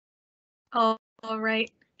All right.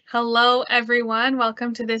 Hello, everyone.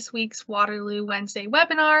 Welcome to this week's Waterloo Wednesday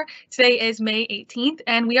webinar. Today is May 18th,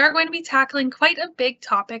 and we are going to be tackling quite a big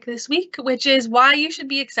topic this week, which is why you should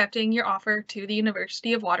be accepting your offer to the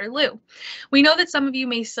University of Waterloo. We know that some of you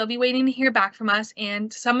may still be waiting to hear back from us,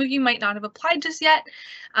 and some of you might not have applied just yet.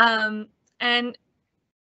 And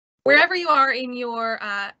wherever you are in your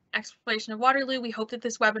exploration of Waterloo, we hope that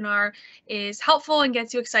this webinar is helpful and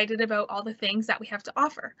gets you excited about all the things that we have to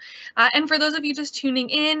offer. And for those of you just tuning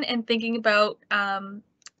in and thinking about,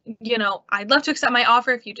 I'd love to accept my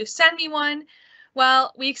offer if you just send me one.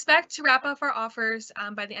 Well, we expect to wrap up our offers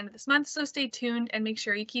by the end of this month, so stay tuned and make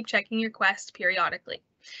sure you keep checking your quest periodically.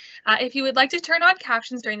 If you would like to turn on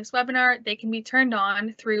captions during this webinar, they can be turned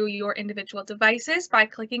on through your individual devices by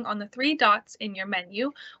clicking on the three dots in your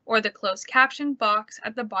menu or the closed caption box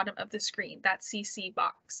at the bottom of the screen, that CC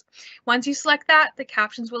box. Once you select that, the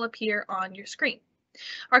captions will appear on your screen.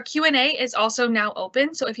 Our Q&A is also now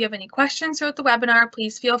open, so if you have any questions throughout the webinar,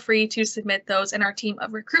 please feel free to submit those, and our team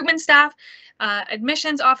of recruitment staff,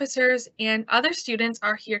 admissions officers, and other students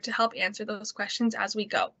are here to help answer those questions as we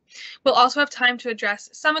go. We'll also have time to address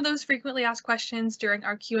some of those frequently asked questions during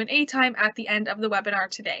our Q&A time at the end of the webinar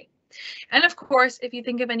today. And of course, if you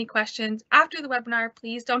think of any questions after the webinar,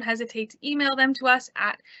 please don't hesitate to email them to us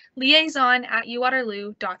at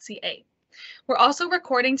liaison@uwaterloo.ca. We're also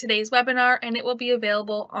recording today's webinar, and it will be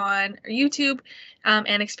available on YouTube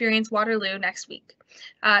and Experience Waterloo next week.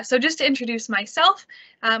 So just to introduce myself,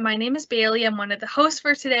 my name is Bailey. I'm one of the hosts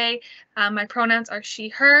for today. My pronouns are she,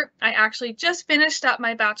 her. I actually just finished up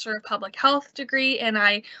my Bachelor of Public Health degree, and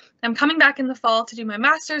I am coming back in the fall to do my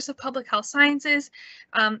Master's of Public Health Sciences,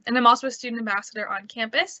 and I'm also a student ambassador on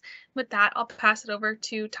campus. With that, I'll pass it over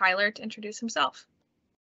to Tyler to introduce himself.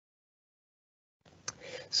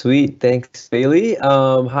 Sweet, thanks, Bailey.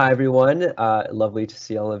 Hi, everyone. Lovely to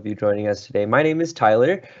see all of you joining us today. My name is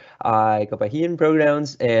Tyler. I go by he and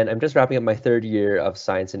pronouns, and I'm just wrapping up my third year of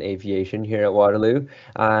science and aviation here at Waterloo.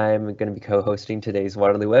 I'm going to be co-hosting today's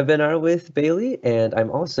Waterloo webinar with Bailey, and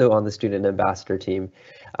I'm also on the student ambassador team.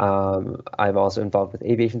 I'm also involved with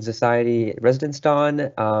Aviation Society Residence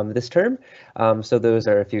Dawn this term, so those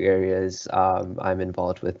are a few areas I'm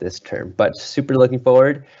involved with this term, but super looking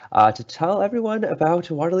forward to tell everyone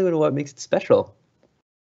about Waterloo and what makes it special.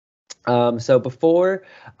 So before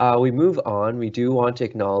we move on, we do want to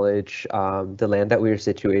acknowledge the land that we are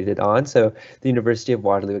situated on. So the University of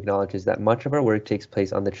Waterloo acknowledges that much of our work takes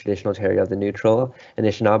place on the traditional territory of the Neutral,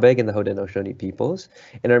 Anishinaabe, and the Haudenosaunee peoples.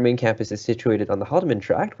 And our main campus is situated on the Haldeman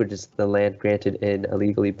Tract, which is the land granted in a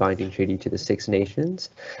legally binding treaty to the Six Nations.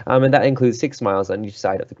 And that includes 6 miles on each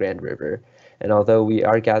side of the Grand River. And although we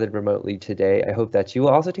are gathered remotely today, I hope that you will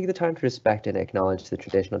also take the time to respect and acknowledge the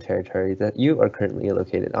traditional territory that you are currently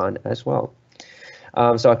located on as well.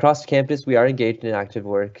 So across campus, we are engaged in active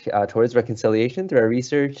work towards reconciliation through our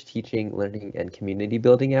research, teaching, learning, and community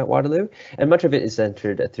building at Waterloo, and much of it is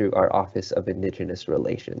centered through our Office of Indigenous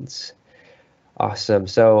Relations. Awesome.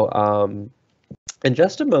 So in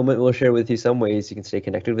just a moment, we'll share with you some ways you can stay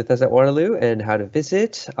connected with us at Waterloo and how to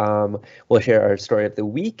visit. We'll share our story of the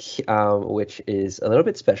week, which is a little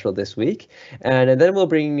bit special this week. And then we'll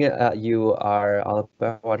bring you our All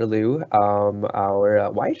About Waterloo,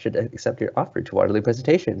 our why you should accept your offer to Waterloo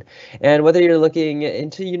presentation. And whether you're looking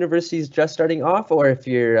into universities just starting off, or if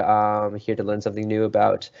you're here to learn something new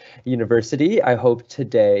about university, I hope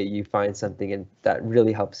today you find something that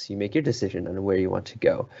really helps you make your decision on where you want to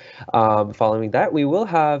go. Following that, we will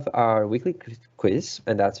have our weekly quiz,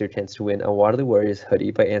 and that's your chance to win a Waterloo Warriors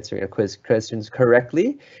hoodie by answering our quiz questions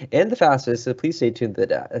correctly and the fastest, so please stay tuned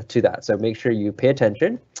to that. So make sure you pay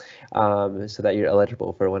attention so that you're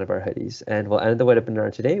eligible for one of our hoodies. And we'll end the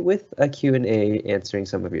webinar today with a Q&A answering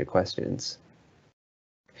some of your questions.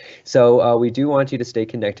 So we do want you to stay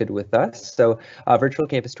connected with us. So virtual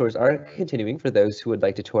campus tours are continuing for those who would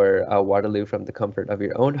like to tour Waterloo from the comfort of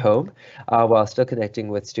your own home while still connecting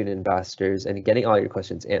with student ambassadors and getting all your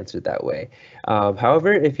questions answered that way.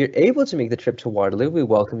 However, if you're able to make the trip to Waterloo, we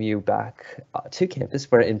welcome you back to campus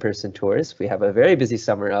for in-person tours. We have a very busy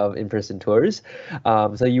summer of in-person tours,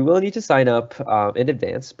 so you will need to sign up in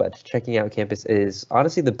advance, but checking out campus is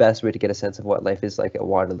honestly the best way to get a sense of what life is like at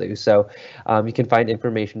Waterloo. So you can find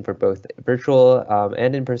information for both virtual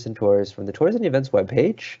and in-person tours from the Tours and Events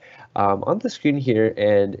webpage on the screen here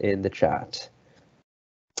and in the chat.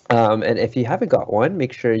 And if you haven't got one,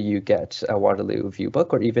 make sure you get a Waterloo View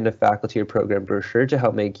book or even a faculty or program brochure to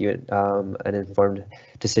help make you an informed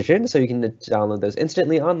decision. So you can download those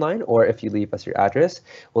instantly online, or if you leave us your address,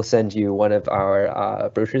 we'll send you one of our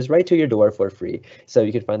brochures right to your door for free. So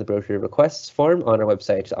you can find the brochure requests form on our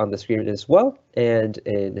website on the screen as well, and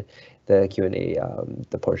in the Q&A,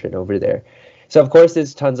 the portion over there. So of course,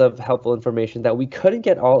 there's tons of helpful information that we couldn't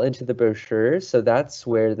get all into the brochure, so that's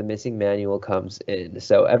where the missing manual comes in.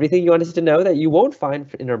 So everything you wanted to know that you won't find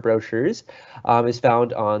in our brochures is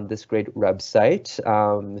found on this great website.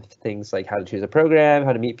 Things like how to choose a program,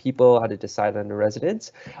 how to meet people, how to decide on a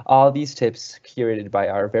residence, all these tips curated by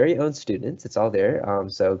our very own students. It's all there,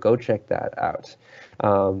 so go check that out.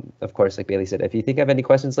 Of course, like Bailey said, if you think of any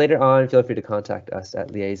questions later on, feel free to contact us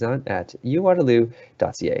at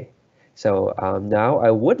liaison@uwaterloo.ca. So now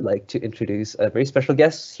I would like to introduce a very special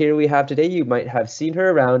guest here we have today. You might have seen her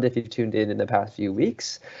around if you've tuned in the past few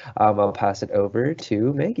weeks. I'll pass it over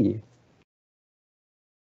to Maggie.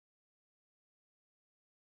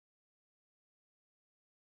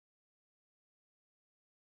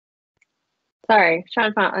 Sorry,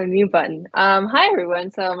 trying to find a mute button. Hi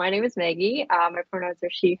everyone. So my name is Maggie. My pronouns are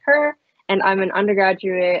she, her, and I'm an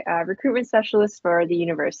undergraduate recruitment specialist for the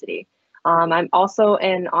university. I'm also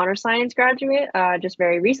an honor science graduate just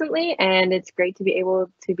very recently, and it's great to be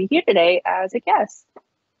able to be here today as a guest.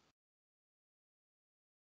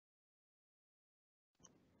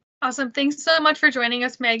 Awesome. Thanks so much for joining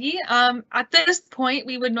us, Maggie. At this point,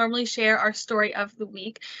 we would normally share our story of the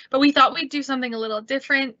week, but we thought we'd do something a little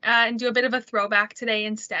different and do a bit of a throwback today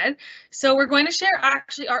instead. So we're going to share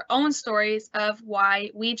actually our own stories of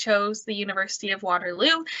why we chose the University of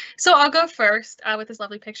Waterloo. So I'll go first with this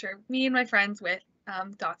lovely picture of me and my friends with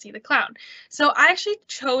Dotsie the clown. So I actually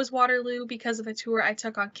chose Waterloo because of a tour I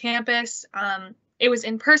took on campus. It was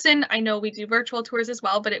in person. I know we do virtual tours as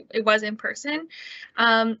well, but it was in person.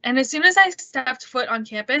 And as soon as I stepped foot on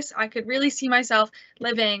campus, I could really see myself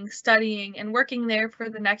living, studying, and working there for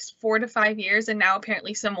the next 4 to 5 years, and now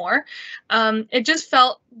apparently some more. It just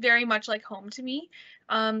felt very much like home to me.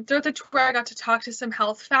 Throughout the tour, I got to talk to some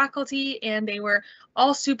health faculty, and they were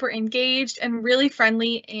all super engaged and really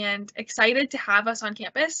friendly and excited to have us on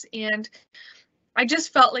campus. And I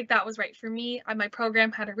just felt like that was right for me. My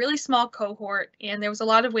program had a really small cohort, and there was a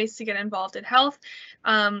lot of ways to get involved in health.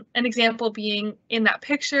 An example being in that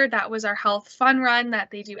picture, that was our health fun run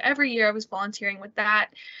that they do every year. I was volunteering with that.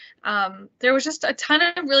 There was just a ton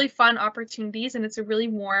of really fun opportunities, and it's a really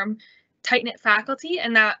warm, tight-knit faculty,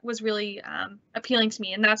 and that was really appealing to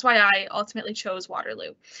me, and that's why I ultimately chose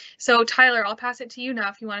Waterloo. So Tyler, I'll pass it to you now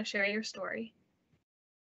if you want to share your story.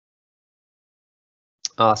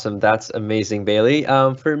 Awesome. That's amazing, Bailey.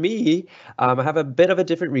 For me, I have a bit of a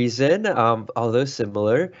different reason, although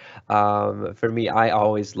similar. For me, I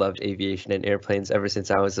always loved aviation and airplanes ever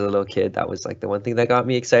since I was a little kid. That was like the one thing that got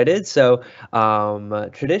me excited. So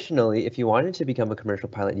traditionally, if you wanted to become a commercial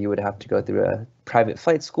pilot, you would have to go through a private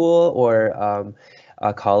flight school or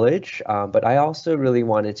college, but I also really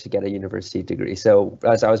wanted to get a university degree. So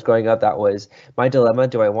as I was growing up, that was my dilemma.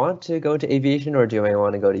 Do I want to go into aviation or do I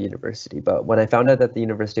want to go to university? But when I found out that the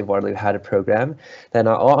University of Waterloo had a program that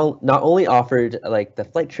not only offered like the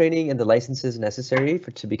flight training and the licenses necessary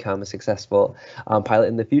to become a successful pilot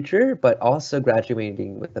in the future, but also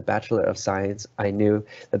graduating with a Bachelor of Science, I knew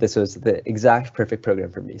that this was the exact perfect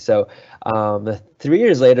program for me. So 3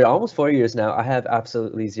 years later, almost 4 years now, I have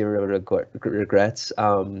absolutely zero regrets.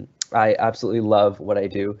 I absolutely love what I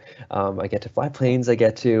do. I get to fly planes. I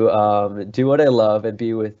get to do what I love and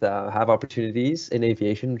be with, have opportunities in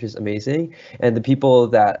aviation, which is amazing. And the people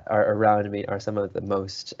that are around me are some of the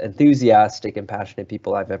most enthusiastic and passionate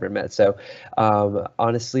people I've ever met. So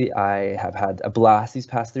honestly, I have had a blast these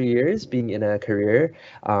past 3 years being in a career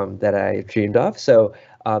that I dreamed of. So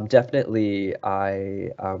definitely,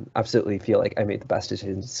 I absolutely feel like I made the best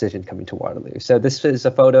decision coming to Waterloo. So this is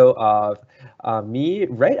a photo of me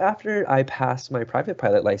right after I passed my private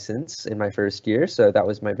pilot license in my first year. So that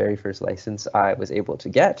was my very first license I was able to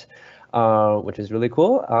get, which is really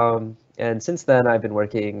cool. And since then, I've been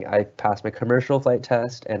working. I passed my commercial flight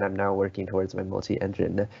test, and I'm now working towards my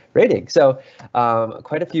multi-engine rating. So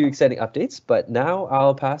quite a few exciting updates, but now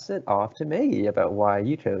I'll pass it off to Maggie about why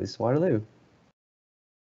you chose Waterloo.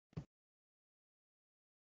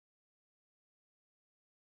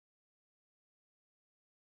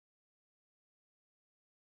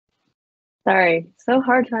 Sorry, so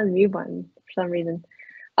hard to find the mute button for some reason.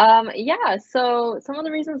 Yeah, so some of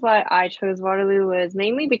the reasons why I chose Waterloo was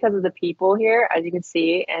mainly because of the people here, as you can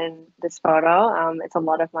see in this photo. It's a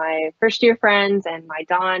lot of my first year friends and my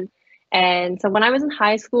Don. And so when I was in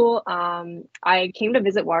high school, I came to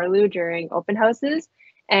visit Waterloo during open houses,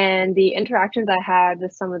 and the interactions I had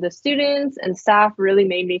with some of the students and staff really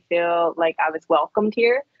made me feel like I was welcomed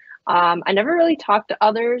here. I never really talked to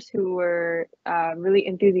others who were really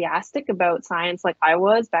enthusiastic about science like I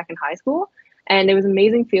was back in high school. And it was an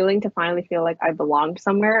amazing feeling to finally feel like I belonged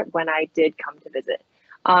somewhere when I did come to visit.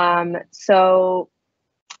 So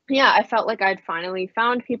yeah, I felt like I'd finally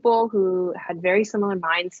found people who had very similar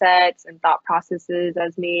mindsets and thought processes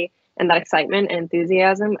as me, and that excitement and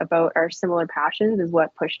enthusiasm about our similar passions is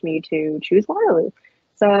what pushed me to choose Waterloo.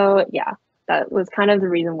 So yeah, that was kind of the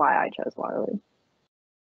reason why I chose Waterloo.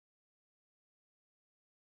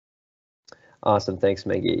 Awesome. Thanks,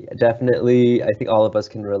 Maggie. Definitely, I think all of us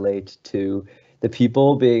can relate to the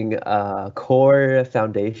people being a core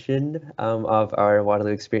foundation of our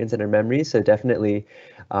Waterloo experience and our memories. So definitely,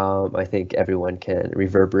 I think everyone can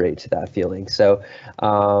reverberate to that feeling. So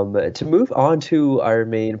to move on to our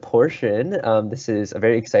main portion, this is a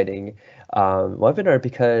very exciting webinar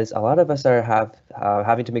because a lot of us are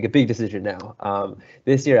having to make a big decision now.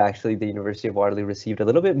 This year, actually, the University of Waterloo received a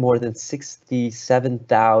little bit more than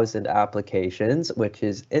 67,000 applications, which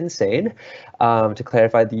is insane. To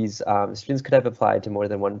clarify, these students could have applied to more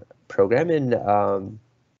than one program in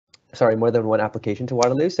more than one application to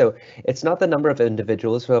Waterloo. So it's not the number of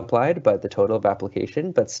individuals who applied, but the total of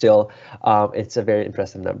application, but still it's a very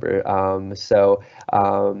impressive number.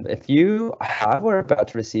 If you have or are about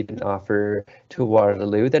to receive an offer to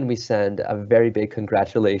Waterloo, then we send a very big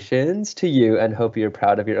congratulations to you and hope you're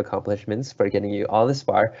proud of your accomplishments for getting you all this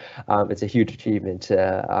far. It's a huge achievement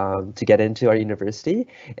to get into our university,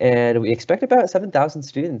 and we expect about 7,000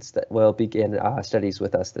 students that will begin studies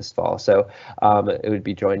with us this fall. So it would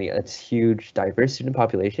be joining a huge, diverse student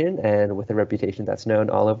population, and with a reputation that's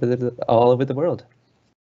known all over the world.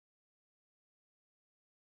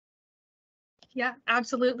 Yeah,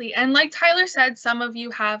 absolutely. And like Tyler said, some of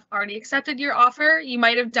you have already accepted your offer. You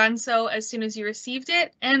might have done so as soon as you received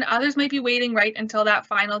it, and others might be waiting right until that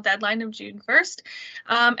final deadline of June 1st.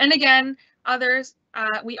 And again, others,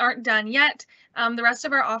 we aren't done yet. The rest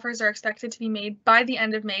of our offers are expected to be made by the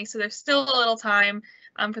end of May, so there's still a little time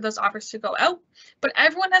for those offers to go out. But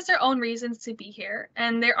everyone has their own reasons to be here,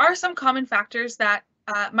 and there are some common factors that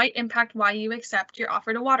might impact why you accept your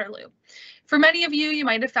offer to Waterloo. For many of you, you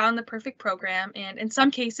might have found the perfect program, and in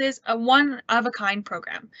some cases, a one-of-a-kind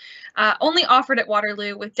program, only offered at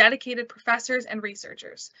Waterloo with dedicated professors and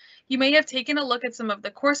researchers. You may have taken a look at some of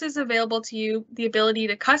the courses available to you, the ability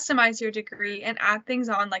to customize your degree and add things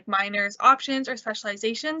on like minors, options, or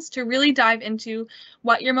specializations to really dive into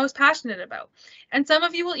what you're most passionate about. And some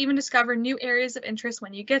of you will even discover new areas of interest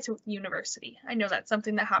when you get to university. I know that's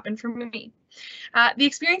something that happened for me. The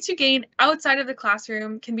experience you gain outside of the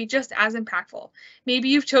classroom can be just as impactful. Maybe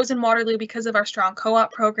you've chosen Waterloo because of our strong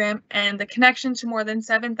co-op program and the connection to more than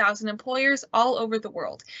 7,000 employers all over the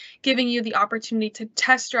world, giving you the opportunity to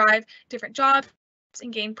test drive different jobs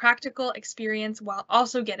and gain practical experience while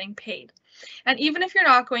also getting paid. And even if you're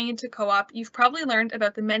not going into co-op, you've probably learned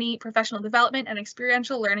about the many professional development and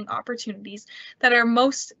experiential learning opportunities that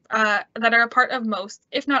are a part of most,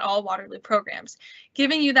 if not all, Waterloo programs,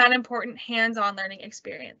 giving you that important hands-on learning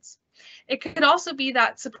experience. It could also be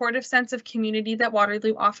that supportive sense of community that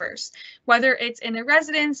Waterloo offers, whether it's in a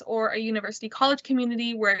residence or a university college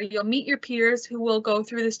community where you'll meet your peers who will go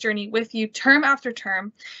through this journey with you term after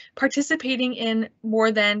term, participating in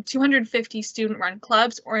more than 250 student-run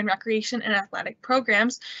clubs or in recreation and athletic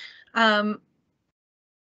programs.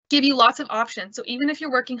 Give you lots of options. So even if you're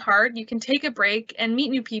working hard, you can take a break and meet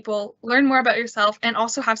new people, learn more about yourself, and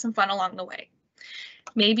also have some fun along the way.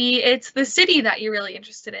 Maybe it's the city that you're really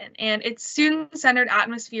interested in, and its student-centered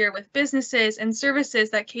atmosphere with businesses and services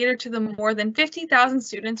that cater to the more than 50,000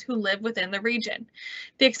 students who live within the region.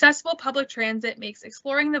 The accessible public transit makes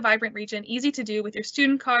exploring the vibrant region easy to do with your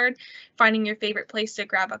student card, finding your favorite place to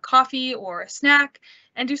grab a coffee or a snack,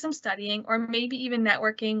 and do some studying, or maybe even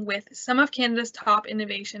networking with some of Canada's top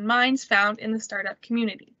innovation minds found in the startup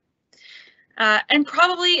community. And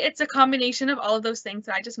probably it's a combination of all of those things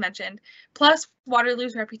that I just mentioned, plus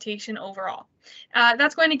Waterloo's reputation overall.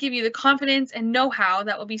 That's going to give you the confidence and know-how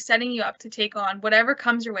that will be setting you up to take on whatever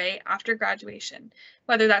comes your way after graduation,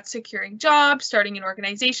 whether that's securing jobs, starting an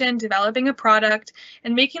organization, developing a product,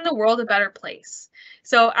 and making the world a better place.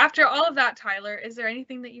 So after all of that, Tyler, is there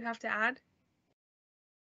anything that you have to add?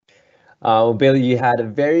 Bailey, you had a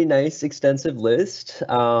very nice, extensive list.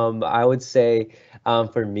 I would say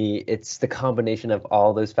for me, it's the combination of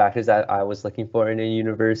all those factors that I was looking for in a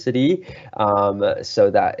university.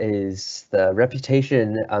 So that is the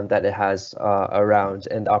reputation that it has around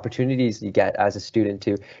and the opportunities you get as a student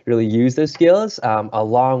to really use those skills,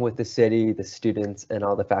 along with the city, the students, and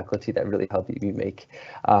all the faculty that really help you make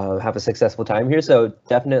have a successful time here. So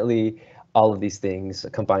definitely all of these things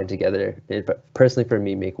combined together, personally for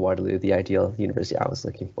me, make Waterloo the ideal university I was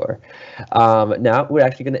looking for. Now we're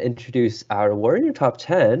actually going to introduce our Warrior Top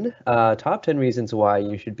 10, top 10 reasons why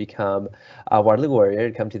you should become a Waterloo Warrior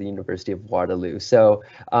and come to the University of Waterloo. So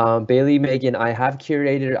Bailey, Megan, I have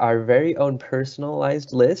curated our very own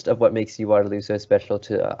personalized list of what makes Waterloo so special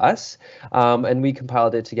to us. And we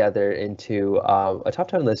compiled it together into a top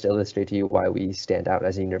 10 list to illustrate to you why we stand out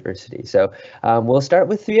as a university. So we'll start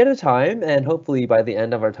with 3 at a time, and hopefully by the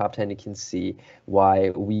end of our top 10, you can see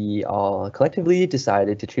why we all collectively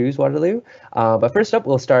decided to choose Waterloo. But first up,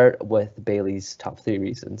 we'll start with Bailey's top 3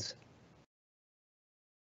 reasons.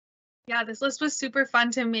 Yeah, this list was super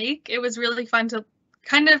fun to make. It was really fun to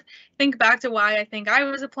kind of think back to why I think I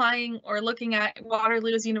was applying or looking at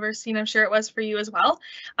Waterloo as university, and I'm sure it was for you as well.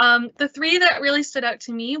 The 3 that really stood out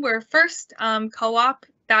to me were first, co-op.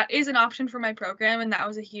 That is an option for my program, and that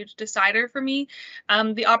was a huge decider for me.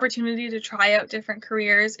 The opportunity to try out different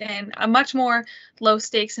careers in a much more low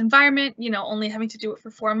stakes environment, you know, only having to do it for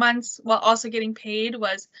 4 months while also getting paid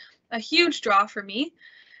was a huge draw for me.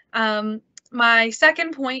 My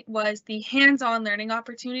second point was the hands-on learning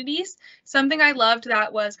opportunities. Something I loved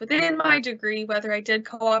that was within my degree, whether I did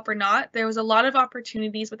co-op or not, there was a lot of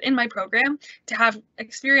opportunities within my program to have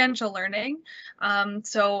experiential learning.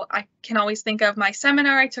 So I can always think of my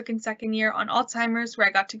seminar I took in second year on Alzheimer's, where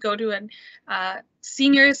I got to go to a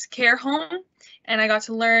seniors care home, and I got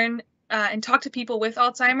to learn and talk to people with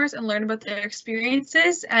Alzheimer's and learn about their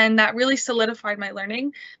experiences, and that really solidified my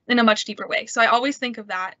learning in a much deeper way. So I always think of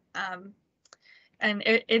that. And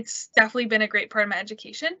it's definitely been a great part of my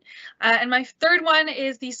education. And my third one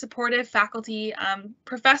is the supportive faculty.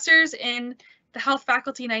 Professors in the health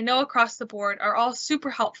faculty, and I know across the board, are all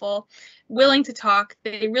super helpful, willing to talk.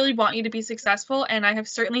 They really want you to be successful, and I have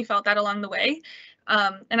certainly felt that along the way.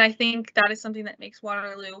 And I think that is something that makes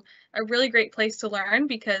Waterloo a really great place to learn,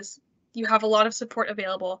 because you have a lot of support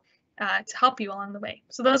available to help you along the way.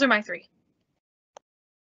 So those are my 3.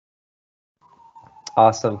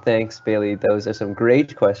 Awesome. Thanks, Bailey. Those are some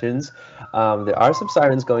great questions. There are some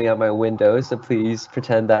sirens going out my window, so please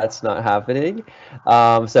pretend that's not happening.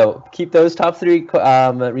 So keep those top 3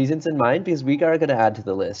 reasons in mind, because we are going to add to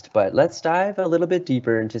the list. But let's dive a little bit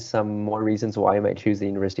deeper into some more reasons why you might choose the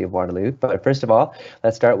University of Waterloo. But first of all,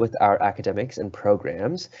 let's start with our academics and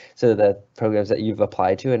programs. So the programs that you've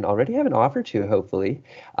applied to and already have an offer to, hopefully.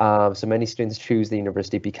 So many students choose the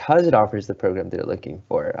university because it offers the program they're looking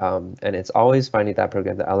for. And it's always finding that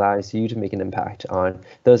program that allows you to make an impact on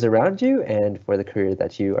those around you and for the career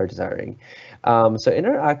that you are desiring. So in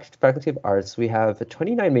our Faculty of Arts, we have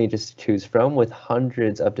 29 majors to choose from with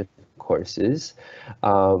hundreds of different courses.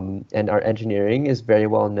 And our engineering is very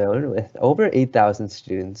well known, with over 8,000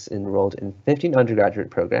 students enrolled in 15 undergraduate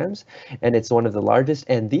programs, and it's one of the largest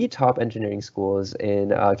and the top engineering schools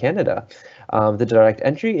in Canada. The direct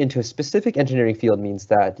entry into a specific engineering field means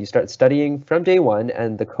that you start studying from day one,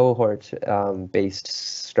 and the cohort based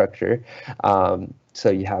structure. So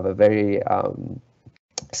you have a very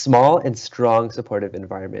small and strong supportive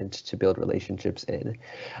environment to build relationships in.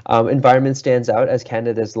 Environment stands out as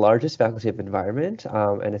Canada's largest faculty of environment,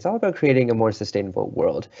 and it's all about creating a more sustainable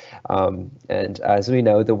world. And as we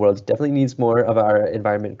know, the world definitely needs more of our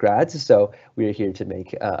environment grads, so we are here to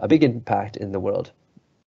make a big impact in the world.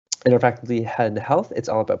 In our faculty and health, it's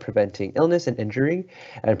all about preventing illness and injury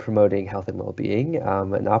and promoting health and well-being,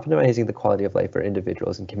 and optimizing the quality of life for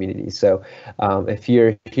individuals and communities. So if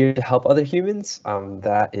you're here to help other humans,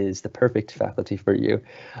 that is the perfect faculty for you.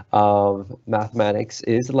 Mathematics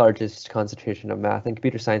is the largest concentration of math and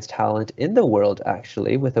computer science talent in the world,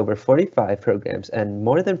 actually, with over 45 programs and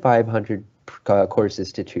more than 500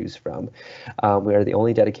 courses to choose from. We are the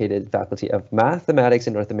only dedicated faculty of mathematics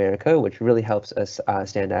in North America, which really helps us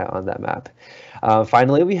stand out on that map.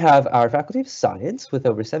 Finally, we have our Faculty of Science with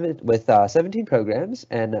 17 programs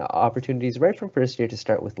and opportunities right from first year to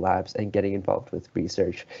start with labs and getting involved with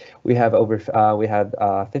research. We have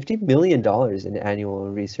 $50 million in annual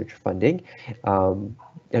research funding.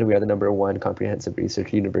 And we are the #1 comprehensive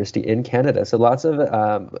research university in Canada. So lots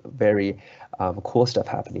of very cool stuff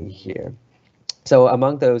happening here. So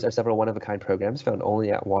among those are several one-of-a-kind programs found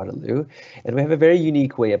only at Waterloo, and we have a very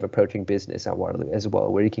unique way of approaching business at Waterloo as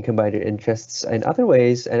well, where you can combine your interests in other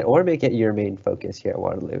ways or make it your main focus here at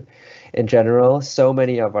Waterloo. In general, so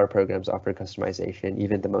many of our programs offer customization,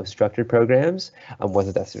 even the most structured programs,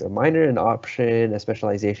 whether that's a minor, an option, a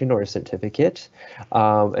specialization, or a certificate.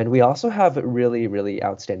 And we also have really, really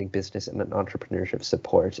outstanding business and entrepreneurship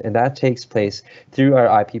support, and that takes place through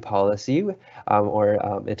our IP policy,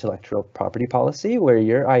 or intellectual property policy, where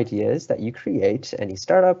your ideas that you create, any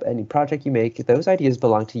startup, any project you make, those ideas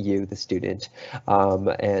belong to you, the student,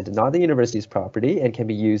 and not the university's property, and can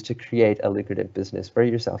be used to create a lucrative business for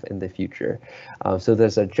yourself in the future. So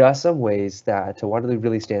those are just some ways that Waterloo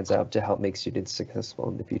really stands out to help make students successful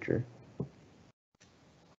in the future.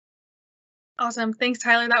 Awesome. Thanks,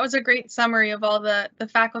 Tyler. That was a great summary of all the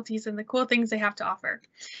faculties and the cool things they have to offer.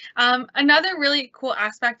 Another really cool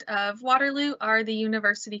aspect of Waterloo are the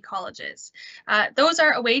university colleges. Those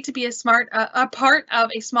are a way to be a part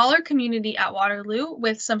of a smaller community at Waterloo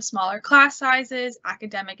with some smaller class sizes,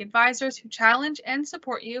 academic advisors who challenge and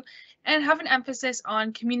support you, and have an emphasis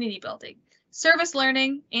on community building, service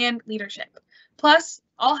learning, and leadership. Plus,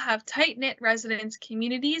 all have tight-knit residence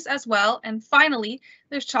communities as well. And finally,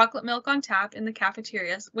 there's chocolate milk on tap in the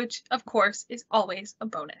cafeterias, which of course is always a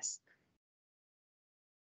bonus.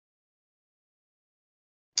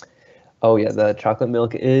 Oh yeah, the chocolate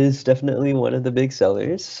milk is definitely one of the big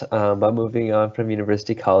sellers. But moving on from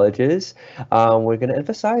university colleges, we're going to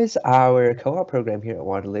emphasize our co-op program here at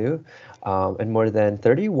Waterloo. And more than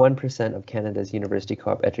 31% of Canada's university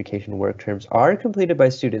co-op education work terms are completed by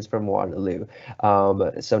students from Waterloo.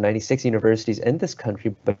 So 96 universities in this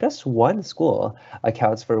country, but just one school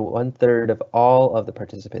accounts for 1/3 of all of the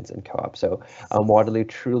participants in co-op. So Waterloo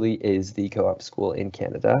truly is the co-op school in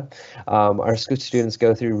Canada. Our students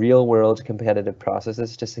go through real-world competitive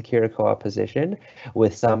processes to secure a co-op position,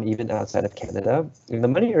 with some even outside of Canada. And the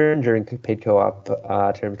money earned during paid co-op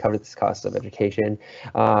term covers the cost of education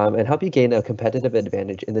and help you gain a competitive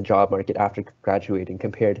advantage in the job market after graduating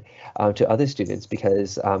compared to other students,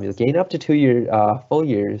 because you'll gain up to 2 full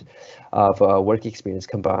years of work experience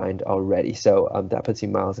combined already. So that puts you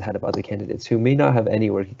miles ahead of other candidates who may not have any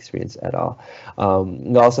work experience at all.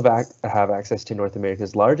 You also have access to North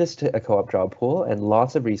America's largest co-op job pool and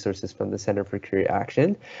lots of resources from the Center for Career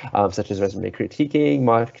Action, such as resume critiquing,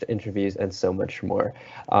 mock interviews, and so much more.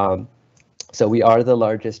 So we are the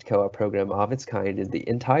largest co-op program of its kind in the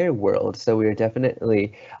entire world. So we are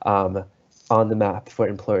definitely on the map for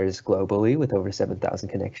employers globally with over 7,000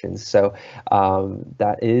 connections. So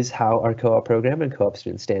that is how our co-op program and co-op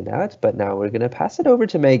students stand out. But now we're going to pass it over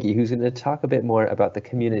to Maggie, who's going to talk a bit more about the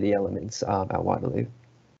community elements at Waterloo.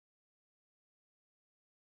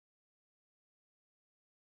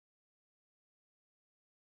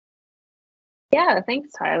 Yeah,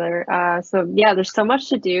 thanks, Tyler. So yeah, there's so much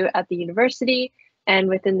to do at the university and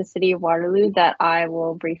within the city of Waterloo that I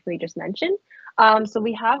will briefly just mention. So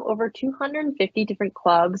we have over 250 different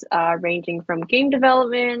clubs, ranging from game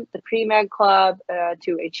development, the pre-med club,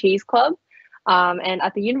 to a cheese club. And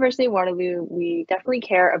at the University of Waterloo, we definitely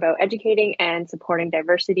care about educating and supporting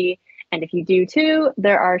diversity. And if you do too,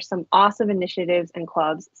 there are some awesome initiatives and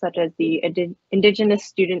clubs, such as the Indigenous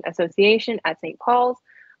Student Association at St. Paul's.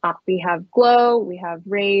 We have Glow, we have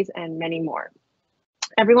Raise, and many more.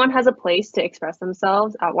 Everyone has a place to express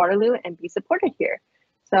themselves at Waterloo and be supported here.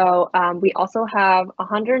 So we also have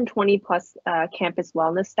 120 plus campus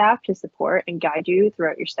wellness staff to support and guide you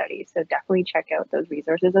throughout your studies. So definitely check out those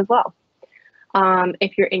resources as well.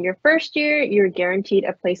 If you're in your first year, you're guaranteed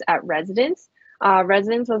a place at residence.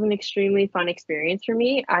 Residence was an extremely fun experience for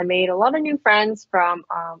me. I made a lot of new friends from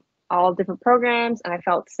all different programs, and I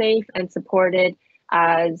felt safe and supported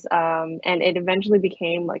and it eventually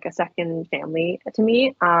became like a second family to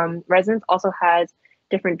me. Residence also has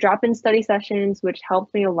different drop-in study sessions, which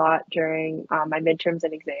helped me a lot during my midterms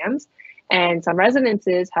and exams. And some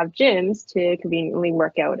residences have gyms to conveniently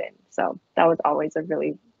work out in. So that was always a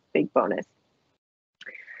really big bonus.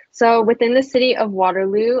 So within the city of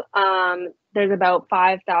Waterloo, there's about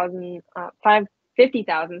 50,000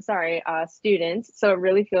 students. So it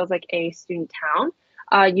really feels like a student town.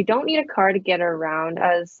 You don't need a car to get around,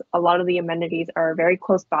 as a lot of the amenities are very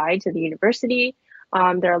close by to the university.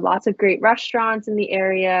 There are lots of great restaurants in the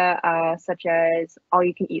area, such as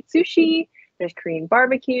all-you-can-eat sushi, there's Korean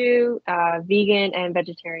barbecue, vegan and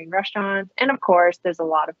vegetarian restaurants, and of course, there's a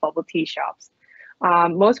lot of bubble tea shops.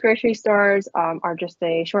 Most grocery stores are just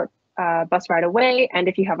a short bus ride away, and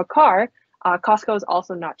if you have a car, Costco is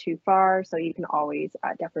also not too far, so you can always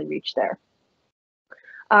definitely reach there.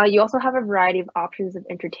 You also have a variety of options of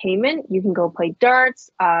entertainment. You can go play darts,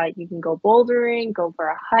 you can go bouldering, go for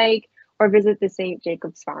a hike, or visit the St.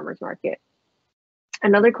 Jacobs Farmers Market.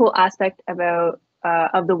 Another cool aspect about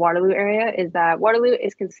of the Waterloo area is that Waterloo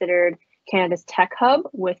is considered Canada's tech hub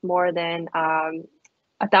with more than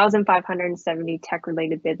 1,570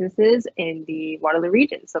 tech-related businesses in the Waterloo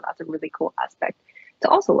region. So that's a really cool aspect to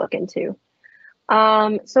also look into.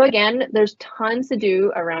 So again, there's tons to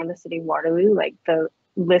do around the city of Waterloo. Like the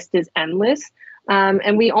list is endless.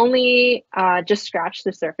 And we only just scratched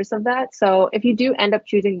the surface of that. So if you do end up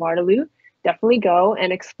choosing Waterloo, definitely go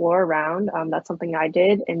and explore around. That's something I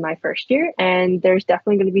did in my first year, and there's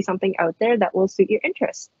definitely going to be something out there that will suit your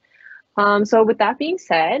interests. So with that being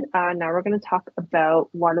said, now we're going to talk about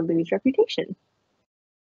Waterloo's reputation.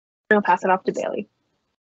 I'll pass it off to Bailey.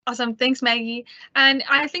 Awesome. Thanks, Maggie. And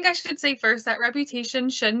I think I should say first that reputation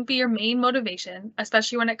shouldn't be your main motivation,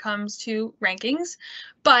 especially when it comes to rankings.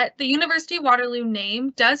 But the University of Waterloo name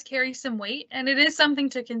does carry some weight, and it is something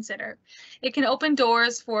to consider. It can open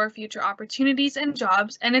doors for future opportunities and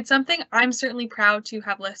jobs, and it's something I'm certainly proud to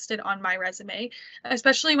have listed on my resume,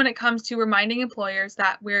 especially when it comes to reminding employers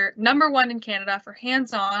that we're #1 in Canada for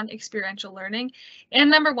hands-on experiential learning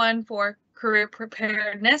and #1 for career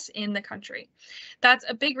preparedness in the country. That's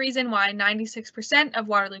a big reason why 96% of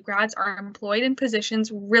Waterloo grads are employed in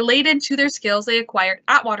positions related to their skills they acquired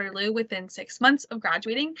at Waterloo within 6 months of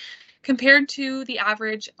graduating, compared to the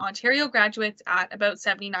average Ontario graduates at about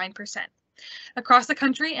 79%. Across the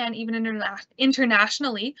country and even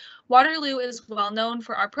internationally, Waterloo is well known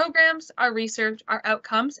for our programs, our research, our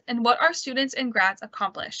outcomes, and what our students and grads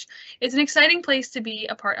accomplish. It's an exciting place to be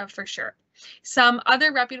a part of for sure. Some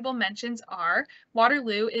other reputable mentions are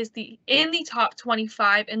Waterloo is in the top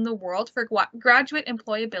 25 in the world for graduate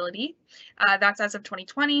employability. That's as of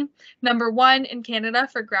 2020. #1 in Canada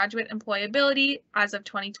for graduate employability as of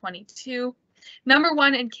 2022.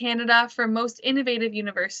 #1 in Canada for most innovative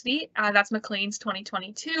university. That's Maclean's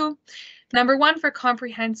 2022. #1 for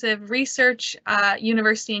comprehensive research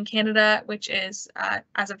university in Canada, which is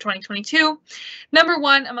as of 2022.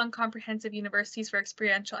 #1 among comprehensive universities for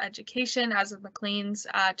experiential education as of Maclean's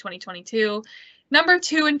 2022.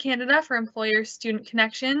 #2 in Canada for employer-student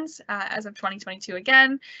connections as of 2022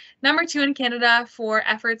 again. #2 in Canada for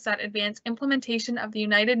efforts that advance implementation of the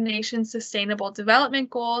United Nations Sustainable Development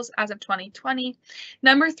Goals as of 2020.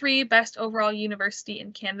 #3 best overall university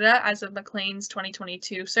in Canada as of Maclean's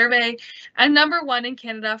 2022 survey. And #1 in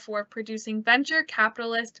Canada for producing venture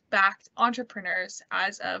capitalist-backed entrepreneurs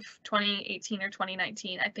as of 2018 or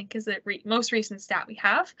 2019, I think is the most recent stat we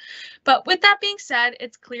have. But with that being said,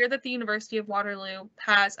 it's clear that the University of Waterloo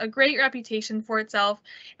has a great reputation for itself,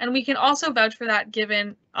 and we can also vouch for that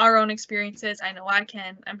given our own experiences. I know I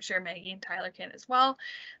can, I'm sure Maggie and Tyler can as well.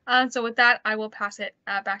 So with that, I will pass it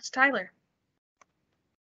back to Tyler.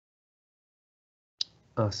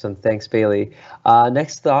 Awesome, thanks, Bailey.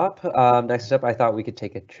 Next up, I thought we could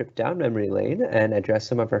take a trip down memory lane and address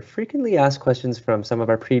some of our frequently asked questions from some of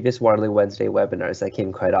our previous Waterloo Wednesday webinars that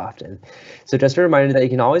came quite often. So just a reminder that you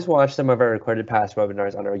can always watch some of our recorded past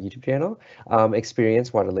webinars on our YouTube channel,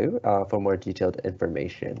 Experience Waterloo, for more detailed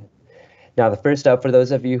information. Now, the first up, for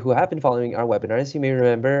those of you who have been following our webinars, you may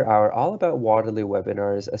remember our All About Waterloo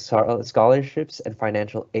webinars, a scholarships and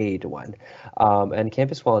financial aid one, and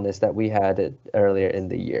campus wellness that we had earlier in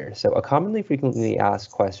the year. So a commonly frequently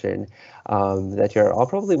asked question that you're all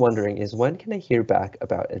probably wondering is, when can I hear back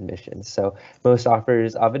about admissions? So most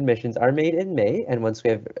offers of admissions are made in May, and once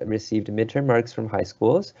we have received midterm marks from high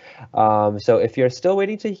schools. So if you're still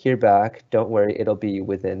waiting to hear back, don't worry, it'll be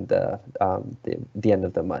within the end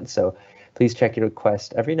of the month. So please check your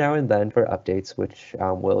request every now and then for updates, which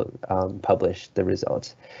will publish the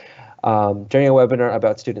results. During a webinar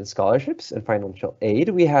about student scholarships and financial aid,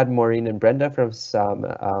 we had Maureen and Brenda from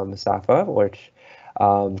SAFA, which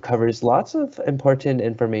covers lots of important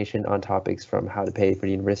information on topics from how to pay for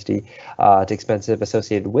university to expenses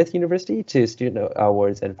associated with university to student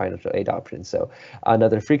awards and financial aid options. So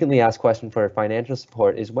another frequently asked question for financial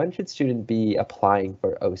support is, when should students be applying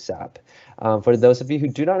for OSAP? For those of you who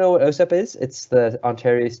do not know what OSAP is, it's the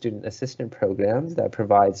Ontario Student Assistance Program that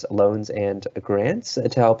provides loans and grants to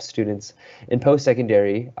help students in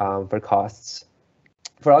post-secondary for costs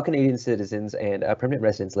for all Canadian citizens and permanent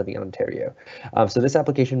residents living in Ontario. So this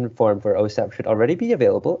application form for OSAP should already be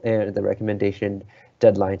available, and the recommendation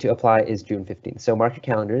deadline to apply is June 15th. So mark your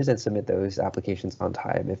calendars and submit those applications on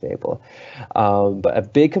time if able. But a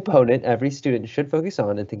big component every student should focus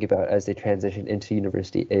on and think about as they transition into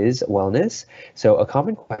university is wellness. So a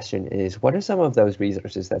common question is, what are some of those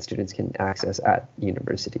resources that students can access at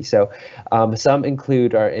university? So some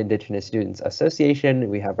include our Indigenous Students Association.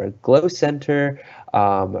 We have our Glow Center,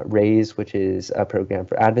 RAISE, which is a program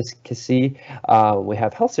for advocacy. We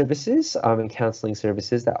have health services and counseling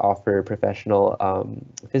services that offer professional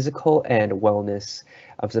physical and wellness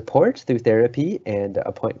support through therapy and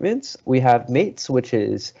appointments. We have MATES, which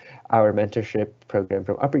is our mentorship program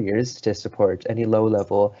from upper years to support any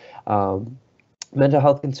low-level mental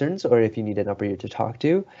health concerns, or if you need an upper year to talk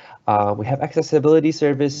to. We have accessibility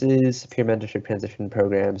services, peer mentorship transition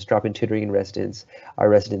programs, drop-in tutoring in residence. Our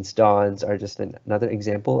residence dons are just another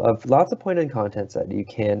example of lots of point-and contents that you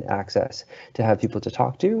can access to have people to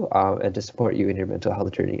talk to and to support you in your mental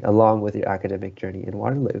health journey, along with your academic journey in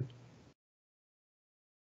Waterloo.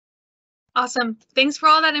 Awesome. Thanks for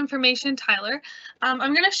all that information, Tyler.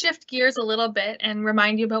 I'm going to shift gears a little bit and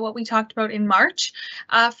remind you about what we talked about in March.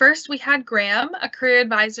 First, we had Graham, a career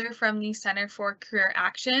advisor from the Center for Career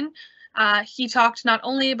Action. He talked not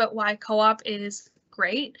only about why co-op is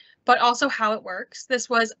great, but also how it works. This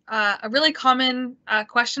was a really common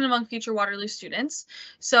question among future Waterloo students.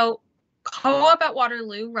 So co-op at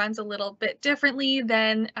Waterloo runs a little bit differently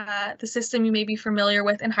than the system you may be familiar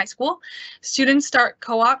with in high school. Students start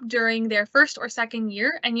co-op during their first or second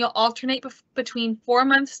year, and you'll alternate between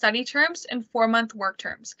 4-month study terms and 4-month work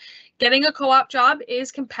terms. Getting a co-op job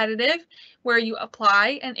is competitive, where you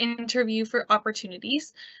apply and interview for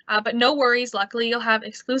opportunities, but no worries, luckily you'll have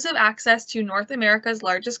exclusive access to North America's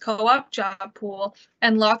largest co-op job pool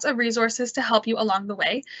and lots of resources to help you along the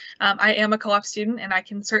way. I am a co-op student and I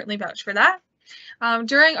can certainly vouch for that.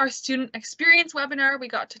 During our student experience webinar, we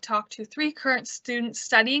got to talk to 3 current students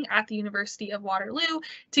studying at the University of Waterloo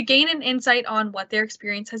to gain an insight on what their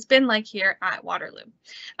experience has been like here at Waterloo.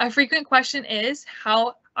 A frequent question is,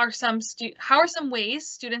 how are some ways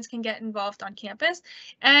students can get involved on campus?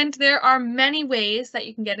 And there are many ways that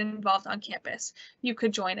you can get involved on campus. You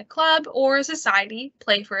could join a club or a society,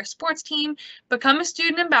 play for a sports team, become a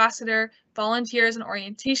student ambassador, volunteer as an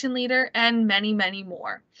orientation leader, and many, many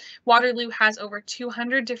more. Waterloo has over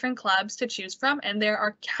 200 different clubs to choose from, and there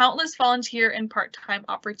are countless volunteer and part-time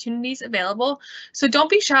opportunities available. So don't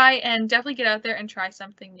be shy and definitely get out there and try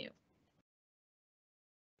something new.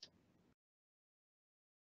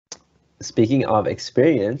 Speaking of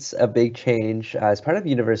experience, a big change as part of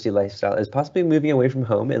university lifestyle is possibly moving away from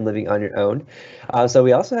home and living on your own. So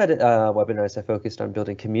we also had webinars that focused on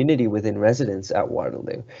building community within residence at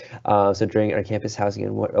Waterloo. So during our campus housing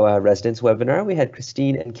and residence webinar, we had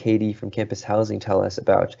Christine and Katie from campus housing tell us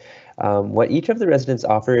about what each of the residents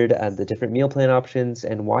offered and the different meal plan options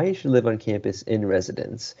and why you should live on campus in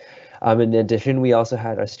residence. In addition, we also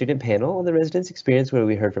had our student panel on the residence experience, where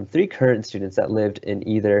we heard from 3 current students that lived in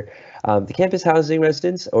either the campus housing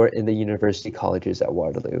residence or in the university colleges at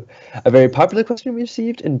Waterloo. A very popular question we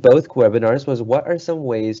received in both webinars was, what are some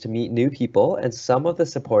ways to meet new people and some of the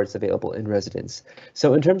supports available in residence?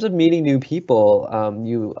 So in terms of meeting new people,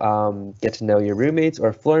 you get to know your roommates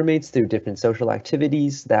or floor mates through different social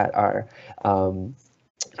activities that are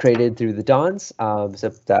created through the Dons. So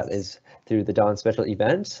that is through the Don special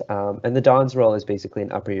event. And the Don's role is basically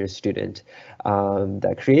an upper year student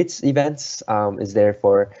that creates events, is there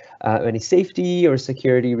for any safety or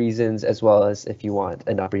security reasons, as well as if you want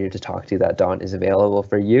an upper year to talk to, that Don is available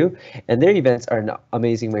for you. And their events are an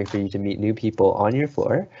amazing way for you to meet new people on your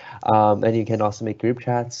floor. And you can also make group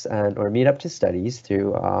chats or meet up to studies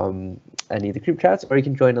through any of the group chats, or you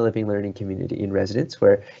can join a living learning community in residence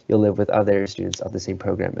where you'll live with other students of the same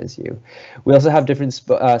program as you. We also have different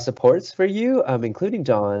supports for you, including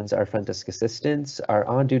Dons, our front desk assistants, our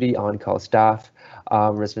on-duty, on-call staff,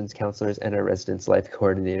 residence counselors, and our residence life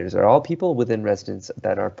coordinators are all people within residence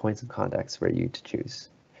that are points of contacts for you to choose.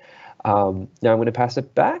 Now I'm going to pass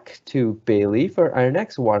it back to Bailey for our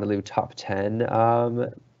next Waterloo Top 10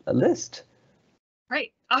 list.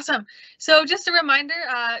 Right, awesome. So just a reminder,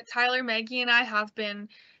 Tyler, Maggie, and I have been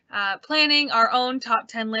planning our own top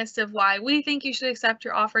 10 list of why we think you should accept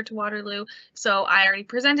your offer to Waterloo. So I already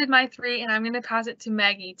presented my 3, and I'm going to pass it to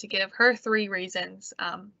Maggie to give her 3 reasons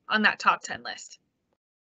on that top 10 list.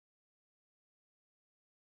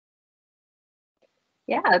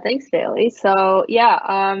 Yeah, thanks, Bailey. So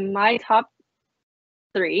yeah, my top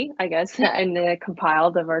 3, I guess, and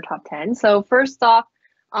compiled of our top 10. So first off,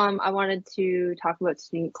 I wanted to talk about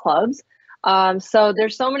student clubs. So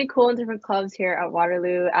there's so many cool and different clubs here at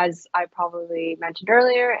Waterloo, as I probably mentioned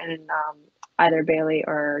earlier, and either Bailey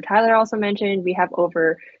or Tyler also mentioned, we have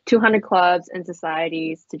over 200 clubs and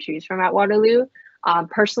societies to choose from at Waterloo.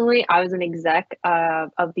 Personally, I was an exec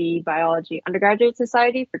of the Biology Undergraduate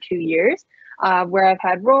Society for 2 years, where I've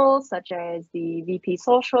had roles such as the VP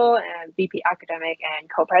Social and VP Academic and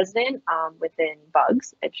co-president within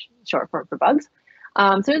BUGS, it's short form for BUGS.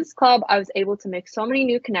 Through this club, I was able to make so many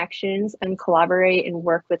new connections and collaborate and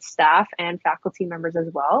work with staff and faculty members as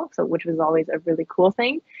well, so which was always a really cool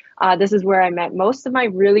thing. This is where I met most of my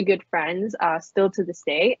really good friends still to this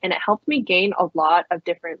day, and it helped me gain a lot of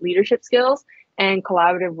different leadership skills and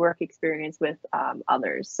collaborative work experience with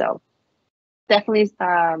others. So definitely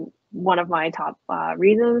one of my top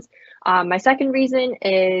reasons. My second reason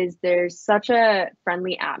is there's such a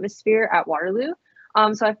friendly atmosphere at Waterloo.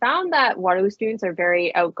 So I found that Waterloo students are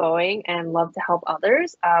very outgoing and love to help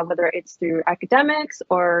others, whether it's through academics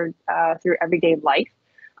or through everyday life.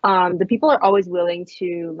 The people are always willing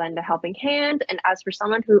to lend a helping hand. And as for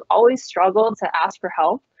someone who always struggled to ask for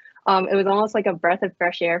help, it was almost like a breath of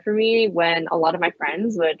fresh air for me when a lot of my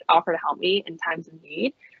friends would offer to help me in times of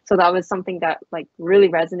need. So that was something that like really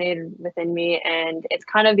resonated within me. And it's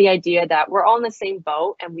kind of the idea that we're all in the same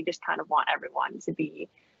boat and we just kind of want everyone to be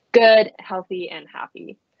good, healthy, and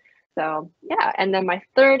happy. So yeah, and then my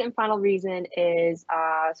third and final reason is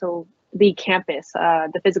so the campus,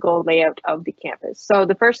 the physical layout of the campus. So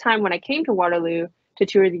the first time when I came to Waterloo to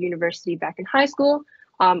tour the university back in high school,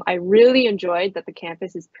 I really enjoyed that the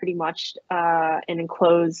campus is pretty much an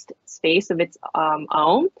enclosed space of its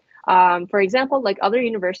own. For example, like other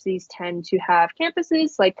universities tend to have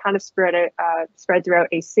campuses like kind of spread throughout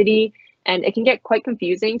a city, and it can get quite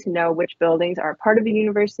confusing to know which buildings are part of the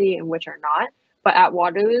university and which are not. But at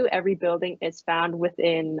Waterloo, every building is found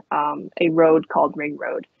within a road called Ring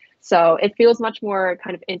Road. So it feels much more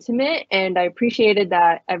kind of intimate, and I appreciated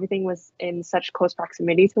that everything was in such close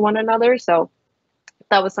proximity to one another. So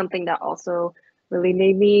that was something that also really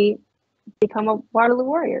made me become a Waterloo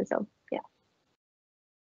warrior. So yeah.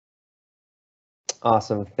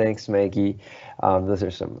 Awesome. Thanks, Maggie. Those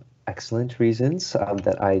are some excellent reasons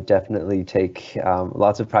that I definitely take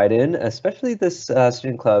lots of pride in, especially this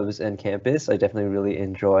student clubs and campus. I definitely really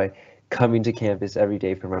enjoy coming to campus every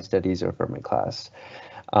day for my studies or for my class.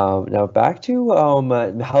 Now back to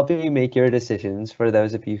helping you make your decisions for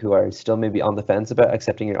those of you who are still maybe on the fence about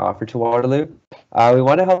accepting your offer to Waterloo. We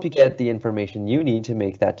want to help you get the information you need to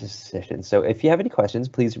make that decision. So if you have any questions,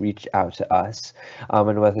 please reach out to us,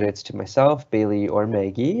 and whether it's to myself, Bailey, or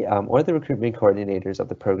Maggie, or the recruitment coordinators of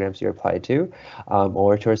the programs you applied to,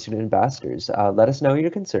 or to our student ambassadors. Let us know your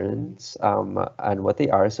concerns and what they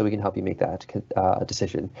are so we can help you make that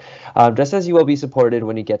decision. Just as you will be supported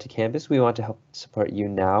when you get to campus, we want to help support you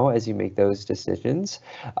now as you make those decisions.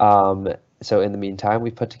 So in the meantime,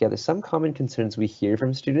 we've put together some common concerns we hear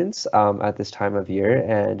from students at this time of year,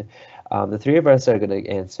 and the three of us are going to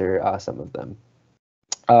answer some of them.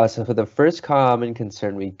 So for the first common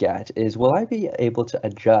concern we get is, will I be able to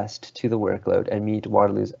adjust to the workload and meet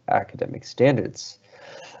Waterloo's academic standards?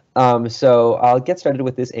 So I'll get started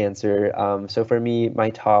with this answer. So for me, my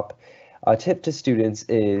top tip to students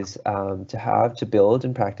is to build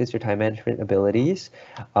and practice your time management abilities,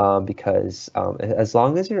 because as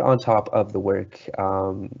long as you're on top of the work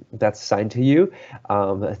that's assigned to you,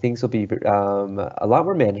 things will be a lot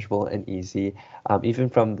more manageable and easy, even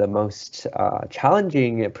from the most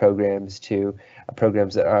challenging programs to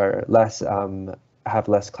programs that are less have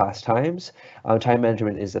less class times. Time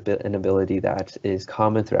management is an ability that is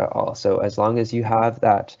common throughout all. So as long as you have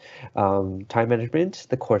that time management,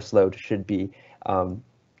 the course load should be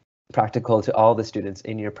practical to all the students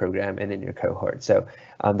in your program and in your cohort. So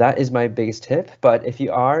that is my biggest tip. But if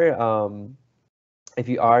you are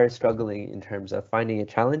struggling in terms of finding it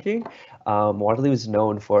challenging, Waterloo is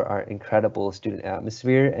known for our incredible student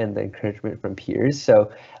atmosphere and the encouragement from peers.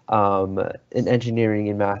 So in engineering,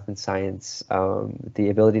 in math and science, the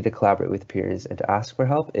ability to collaborate with peers and to ask for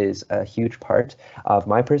help is a huge part of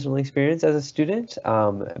my personal experience as a student.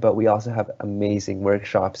 But we also have amazing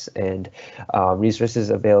workshops and resources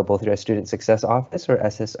available through our Student Success Office, or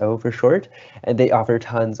SSO for short. And they offer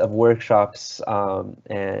tons of workshops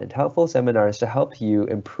and helpful seminars to help you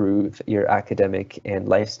improve your academic and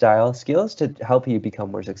lifestyle skills to help you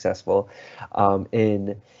become more successful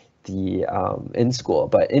in school.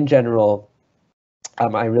 But in general,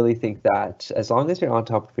 I really think that as long as you're on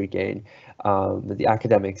top of your game, the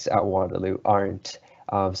academics at Waterloo aren't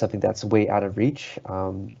something that's way out of reach.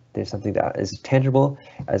 There's something that is tangible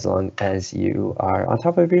as long as you are on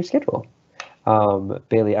top of your schedule.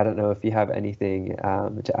 Bailey, I don't know if you have anything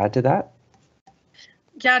to add to that.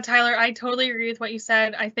 Yeah, Tyler, I totally agree with what you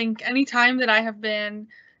said. I think anytime that I have been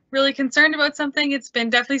really concerned about something, it's been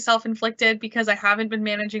definitely self-inflicted because I haven't been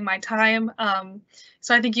managing my time.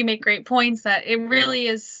 So I think you make great points that it really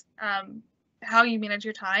is how you manage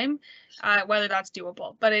your time, whether that's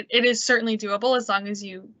doable. But it is certainly doable as long as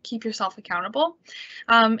you keep yourself accountable.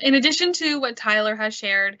 In addition to what Tyler has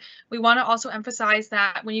shared, we want to also emphasize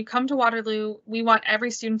that when you come to Waterloo, we want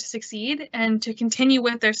every student to succeed and to continue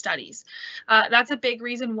with their studies. That's a big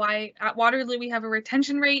reason why at Waterloo we have a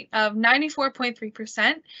retention rate of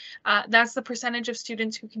 94.3%. That's the percentage of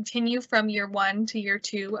students who continue from year 1 to year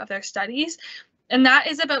 2 of their studies. And that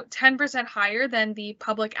is about 10% higher than the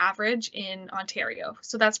public average in Ontario.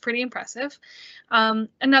 So that's pretty impressive.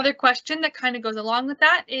 Another question that kind of goes along with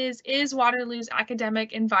that is Waterloo's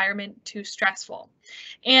academic environment too stressful?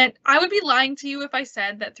 And I would be lying to you if I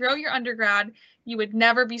said that throughout your undergrad, you would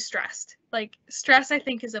never be stressed. Like, stress, I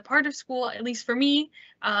think, is a part of school, at least for me,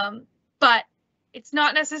 but it's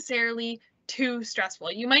not necessarily too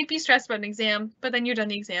stressful. You might be stressed about an exam, but then you're done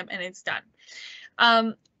the exam and it's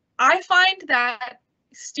done. I find that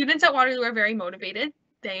students at Waterloo are very motivated.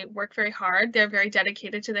 They work very hard. They're very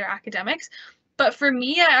dedicated to their academics. But for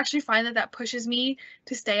me, I actually find that that pushes me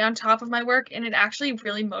to stay on top of my work, and it actually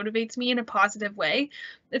really motivates me in a positive way.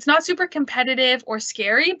 It's not super competitive or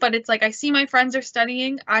scary, but it's like I see my friends are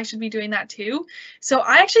studying. I should be doing that too. So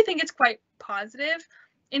I actually think it's quite positive.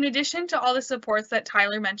 In addition to all the supports that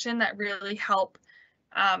Tyler mentioned that really help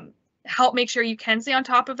make sure you can stay on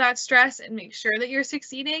top of that stress and make sure that you're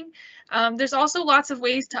succeeding. There's also lots of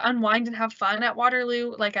ways to unwind and have fun at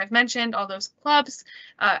Waterloo. Like I've mentioned, all those clubs,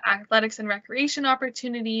 athletics and recreation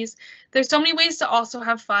opportunities. There's so many ways to also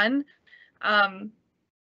have fun.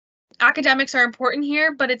 Academics are important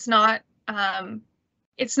here, but it's not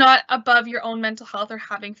above your own mental health or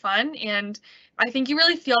having fun. And I think you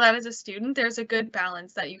really feel that as a student. There's a good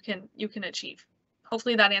balance that you can achieve.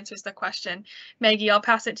 Hopefully that answers the question. Maggie, I'll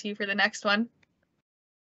pass it to you for the next one.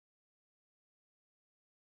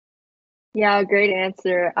 Yeah, great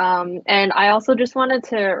answer. And I also just wanted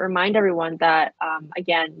to remind everyone that,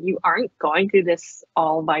 again, you aren't going through this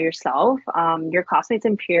all by yourself. Your classmates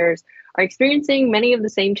and peers are experiencing many of the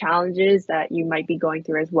same challenges that you might be going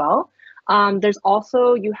through as well. There's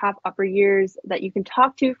also, you have upper years that you can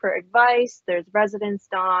talk to for advice. There's residence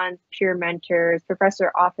dons, peer mentors, professor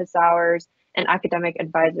office hours, and academic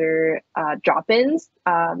advisor drop-ins,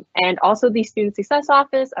 and also the Student Success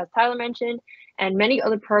Office, as Tyler mentioned, and many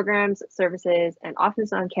other programs, services, and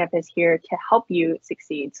offices on campus here to help you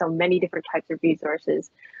succeed. So many different types of resources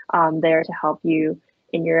there to help you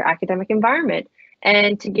in your academic environment.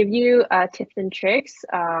 And to give you tips and tricks,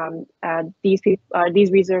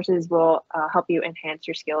 these resources will help you enhance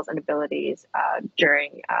your skills and abilities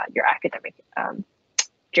during your academic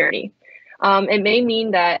journey. It may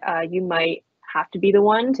mean that you might have to be the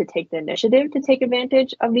one to take the initiative to take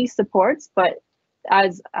advantage of these supports, but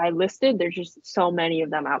as I listed, there's just so many of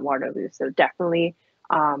them at Waterloo, so definitely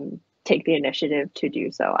take the initiative to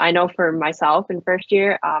do so. I know for myself in first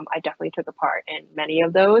year, I definitely took a part in many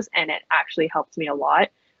of those, and it actually helped me a lot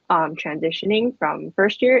transitioning from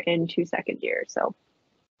first year into second year. So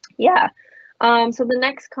yeah, so the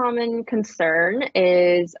next common concern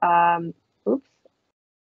is,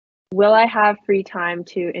 will I have free time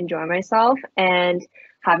to enjoy myself and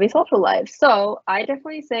have a social life? So I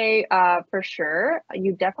definitely say for sure,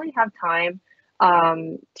 you definitely have time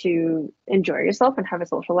to enjoy yourself and have a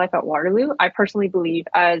social life at Waterloo. I personally believe,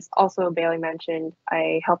 as also Bailey mentioned,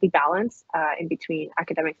 a healthy balance in between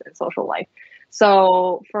academics and social life.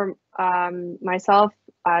 So for myself,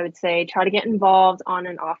 I would say try to get involved on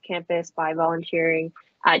and off campus by volunteering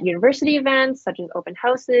at university events such as open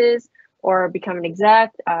houses, or become an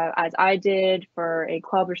exec, as I did, for a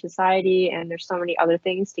club or society, and there's so many other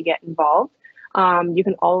things to get involved. You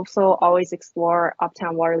can also always explore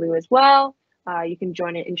Uptown Waterloo as well. You can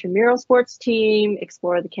join an intramural sports team,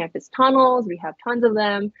 explore the campus tunnels, we have tons of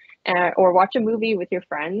them, or watch a movie with your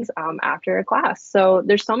friends after a class. So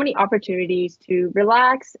there's so many opportunities to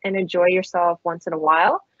relax and enjoy yourself once in a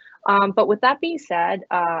while. But with that being said,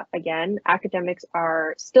 again, academics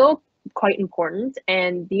are still quite important,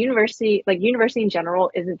 and the university in general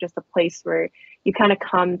isn't just a place where you kind of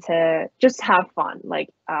come to just have fun. Like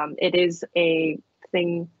it is a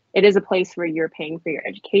place where you're paying for your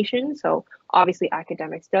education, so obviously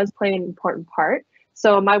academics does play an important part.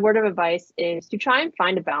 So my word of advice is to try and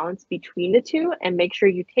find a balance between the two and make sure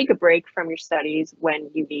you take a break from your studies when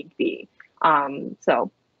you need be.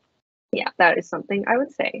 So yeah, that is something I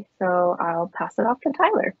would say. So I'll pass it off to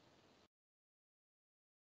Tyler.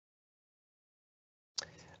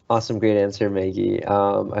 Awesome, great answer, Maggie.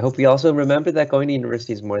 I hope we also remember that going to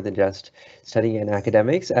university is more than just studying in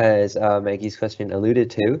academics, as Maggie's question alluded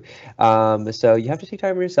to. So you have to take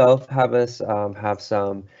time for yourself, have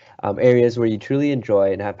some areas where you truly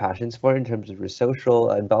enjoy and have passions for in terms of your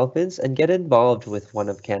social involvements, and get involved with one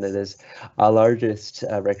of Canada's largest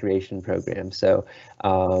recreation programs. So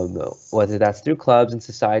whether that's through clubs and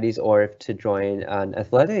societies, or to join an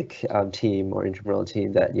athletic team or intramural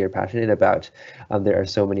team that you're passionate about. There are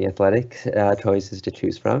so many athletic choices to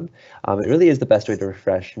choose from. It really is the best way to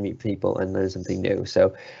refresh, meet people, and learn something new.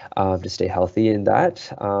 So to stay healthy in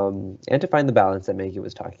that, and to find the balance that Maggie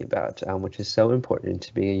was talking about, which is so important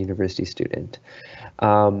to being a university student.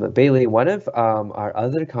 Bailey, one of our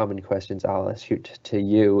other common questions I'll shoot to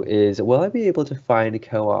you is, will I be able to find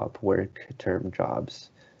co-op work term jobs?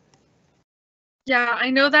 Yeah, I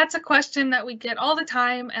know that's a question that we get all the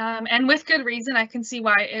time, and with good reason. I can see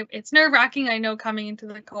why it's nerve-wracking. I know coming into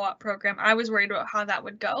the co-op program, I was worried about how that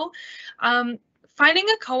would go. Finding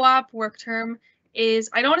a co-op work term is,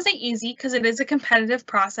 I don't want to say easy because it is a competitive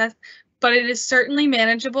process, but it is certainly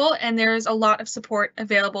manageable, and there's a lot of support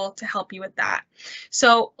available to help you with that.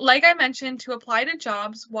 So like I mentioned, to apply to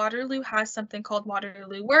jobs, Waterloo has something called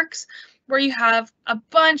Waterloo Works, where you have a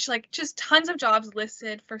bunch, like just tons of jobs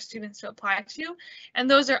listed for students to apply to. And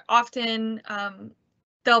those are often,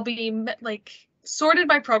 they'll be like sorted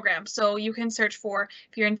by program. So you can search for,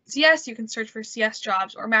 if you're in CS, you can search for CS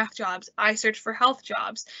jobs or math jobs. I search for health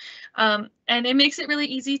jobs. And it makes it really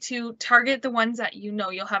easy to target the ones that you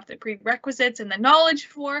know you'll have the prerequisites and the knowledge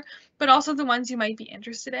for, but also the ones you might be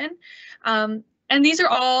interested in. And these are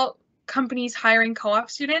all companies hiring co-op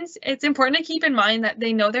students. It's important to keep in mind that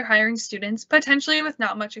they know they're hiring students potentially with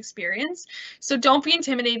not much experience. So don't be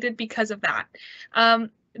intimidated because of that.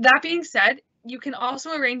 That being said, you can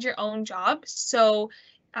also arrange your own job. So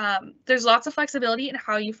there's lots of flexibility in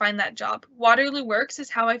how you find that job. Waterloo Works is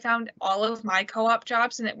how I found all of my co-op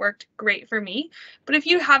jobs, and it worked great for me. But if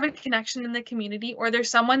you have a connection in the community, or there's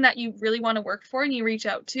someone that you really want to work for and you reach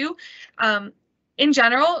out to, in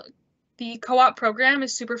general, the co-op program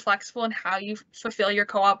is super flexible in how you fulfill your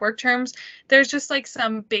co-op work terms. There's just like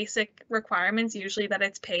some basic requirements, usually that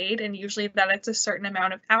it's paid, and usually that it's a certain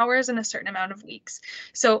amount of hours and a certain amount of weeks.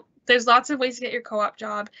 So there's lots of ways to get your co-op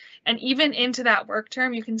job, and even into that work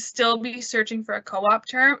term, you can still be searching for a co-op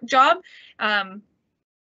job.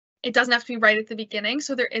 It doesn't have to be right at the beginning,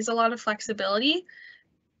 so there is a lot of flexibility.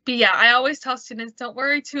 But yeah, I always tell students, don't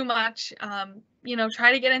worry too much. You know,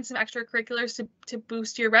 try to get in some extracurriculars to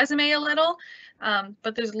boost your resume a little,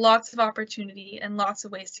 but there's lots of opportunity and lots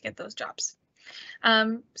of ways to get those jobs.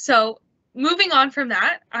 So moving on from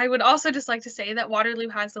that, I would also just like to say that Waterloo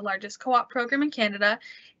has the largest co-op program in Canada,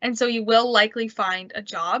 and so you will likely find a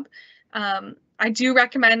job. I do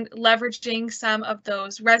recommend leveraging some of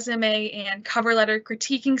those resume and cover letter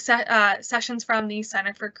critiquing sessions from the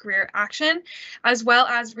Center for Career Action, as well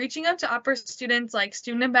as reaching out to upper students like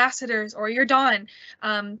student ambassadors or your Don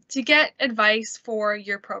to get advice for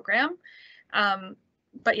your program.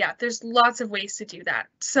 But yeah, there's lots of ways to do that.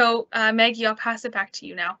 So Maggie, I'll pass it back to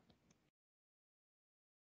you now.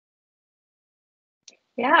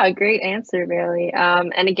 Yeah, great answer, Bailey.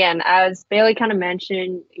 And again, as Bailey kind of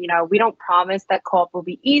mentioned, you know, we don't promise that co-op will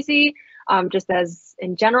be easy. Just as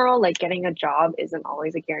in general, like getting a job isn't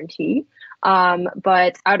always a guarantee.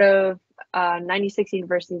 But out of 96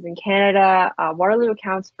 universities in Canada, Waterloo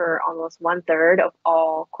accounts for almost 1/3 of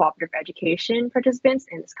all cooperative education participants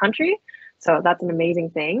in this country. So that's an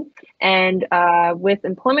amazing thing. And with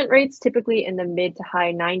employment rates typically in the mid to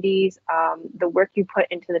high 90s, the work you put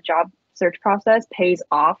into the job search process pays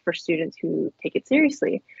off for students who take it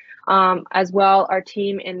seriously. As well, our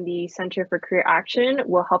team in the Center for Career Action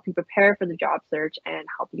will help you prepare for the job search and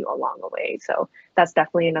help you along the way. So that's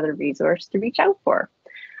definitely another resource to reach out for.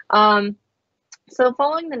 So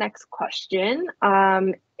following the next question,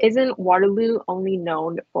 isn't Waterloo only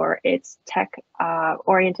known for its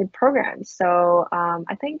tech-oriented programs? So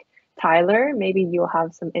I think, Tyler, maybe you'll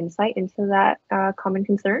have some insight into that common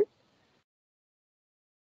concern.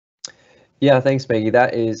 Yeah, thanks, Maggie.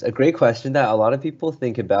 That is a great question that a lot of people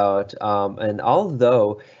think about. And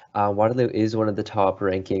although Waterloo is one of the top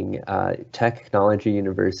ranking technology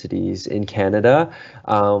universities in Canada,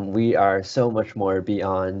 we are so much more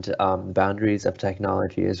beyond boundaries of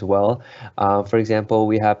technology as well. For example,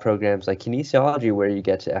 we have programs like kinesiology where you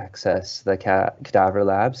get to access the cadaver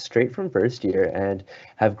labs straight from first year and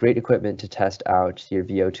have great equipment to test out your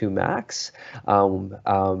VO2 max.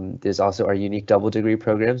 There's also our unique double degree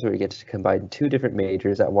programs where you get to combine 2 different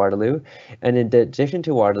majors at Waterloo. And in addition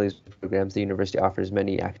to Waterloo's programs, the university offers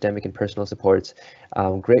many academic academic and personal supports,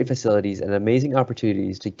 great facilities, and amazing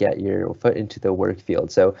opportunities to get your foot into the work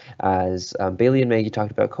field. So as Bailey and Maggie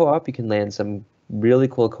talked about co-op, you can land some really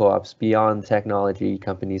cool co-ops beyond technology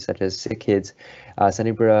companies such as Sick Kids,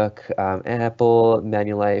 Sunnybrook, Apple,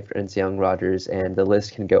 Manulife, Ernst Young, Rogers, and the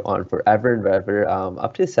list can go on forever and forever,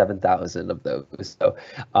 up to 7,000 of those.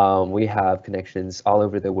 So we have connections all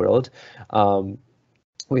over the world.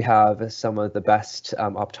 We have some of the best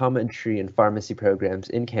optometry and pharmacy programs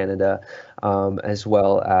in Canada, as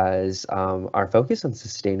well as our focus on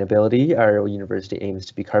sustainability. Our university aims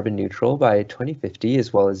to be carbon neutral by 2050,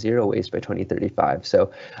 as well as zero waste by 2035. So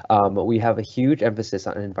we have a huge emphasis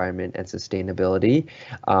on environment and sustainability.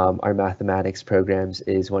 Our mathematics programs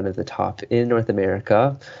is one of the top in North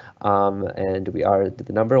America. And we are the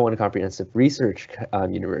 #1 comprehensive research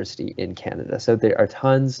university in Canada. So there are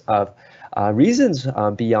tons of reasons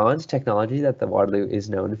beyond technology that the Waterloo is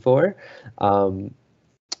known for.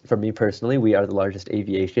 For me personally, we are the largest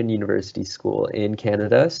aviation university school in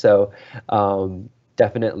Canada. So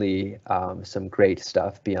definitely some great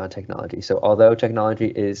stuff beyond technology. So although technology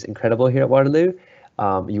is incredible here at Waterloo,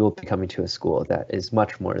 you will be coming to a school that is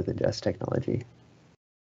much more than just technology.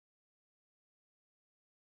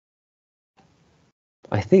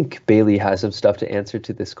 I think Bailey has some stuff to answer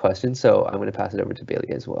to this question, so I'm going to pass it over to Bailey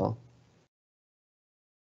as well.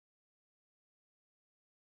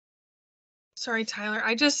 Sorry, Tyler,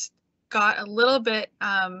 I just got a little bit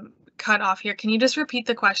cut off here. Can you just repeat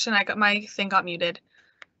the question? My thing got muted.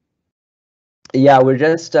 Yeah, we're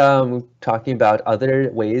just talking about other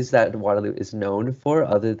ways that Waterloo is known for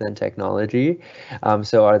other than technology.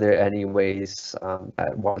 So are there any ways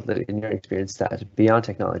at Waterloo, in your experience, that beyond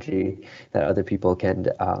technology, that other people can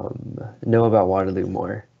know about Waterloo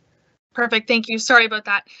more? Perfect. Thank you. Sorry about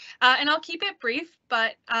that. And I'll keep it brief,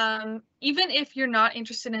 but even if you're not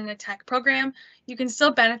interested in a tech program, you can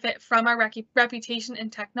still benefit from our reputation in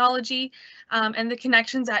technology and the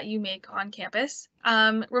connections that you make on campus.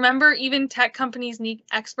 Remember, even tech companies need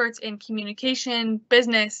experts in communication,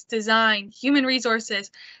 business, design, human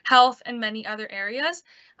resources, health, and many other areas.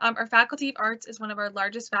 Our Faculty of Arts is one of our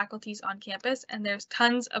largest faculties on campus, and there's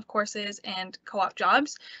tons of courses and co-op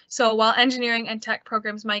jobs. So while engineering and tech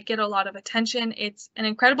programs might get a lot of attention, it's an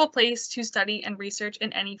incredible place to study and research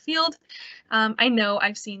in any field. I know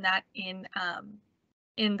I've seen that in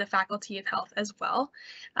the Faculty of Health as well.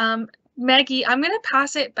 Maggie, I'm going to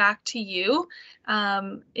pass it back to you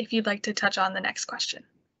if you'd like to touch on the next question.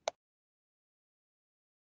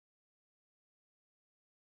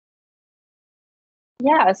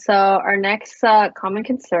 Yeah, so our next common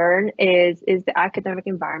concern is the academic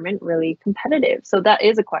environment really competitive? So that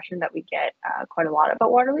is a question that we get quite a lot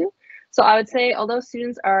about Waterloo. So I would say, although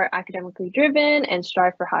students are academically driven and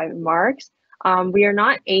strive for high marks, we are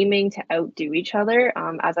not aiming to outdo each other,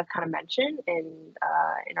 as I've kind of mentioned, in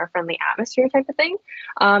our friendly atmosphere type of thing.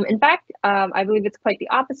 In fact, I believe it's quite the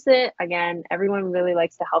opposite. Again, everyone really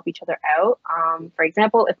likes to help each other out. For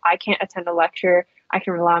example, if I can't attend a lecture, I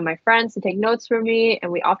can rely on my friends to take notes for me,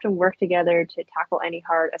 and we often work together to tackle any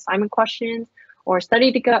hard assignment questions or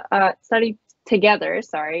study together,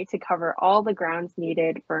 to cover all the grounds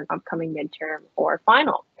needed for an upcoming midterm or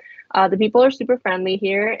final. The people are super friendly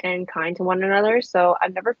here and kind to one another, so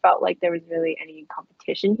I've never felt like there was really any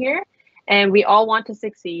competition here, and we all want to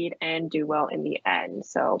succeed and do well in the end.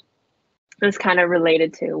 So it's kind of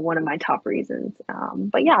related to one of my top reasons.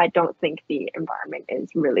 But yeah, I don't think the environment is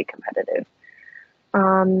really competitive.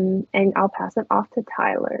 And I'll pass it off to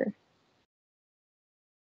Tyler.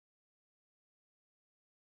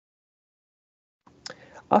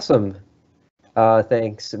 Awesome.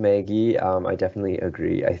 Thanks, Maggie. I definitely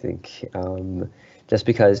agree. I think just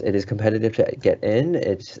because it is competitive to get in,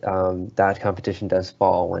 that competition does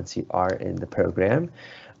fall once you are in the program.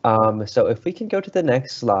 So if we can go to the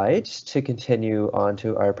next slide to continue on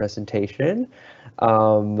to our presentation,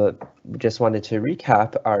 just wanted to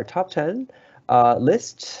recap our top 10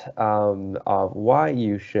 list of why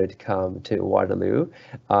you should come to Waterloo.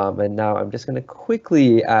 And now I'm just going to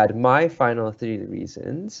quickly add my final 3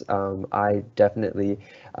 reasons. I definitely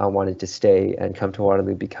wanted to stay and come to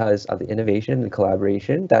Waterloo because of the innovation and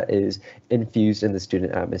collaboration that is infused in the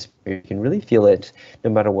student atmosphere. You can really feel it no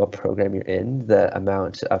matter what program you're in, the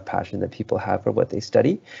amount of passion that people have for what they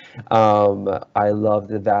study. I love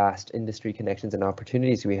the vast industry connections and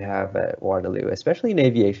opportunities we have at Waterloo, especially in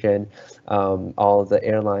aviation. All the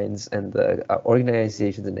airlines and the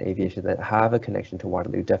organizations in aviation that have a connection to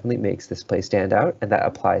Waterloo definitely makes this place stand out, and that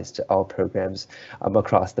applies to all programs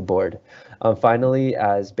across the board. Finally,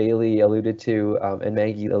 as Bailey alluded to and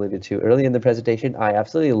Maggie alluded to early in the presentation, I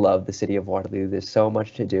absolutely love the city of Waterloo. There's so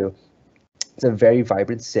much to do. It's a very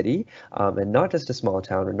vibrant city, and not just a small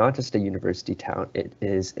town or not just a university town. It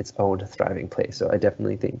is its own thriving place. So I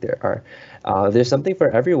definitely think there's something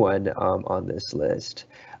for everyone on this list.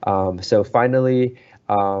 So finally,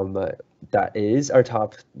 that is our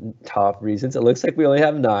top reasons. It looks like we only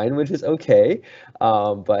have 9, which is okay,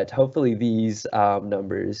 but hopefully these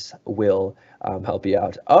numbers will help you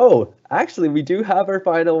out. Oh, actually, we do have our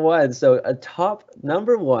final one. So a top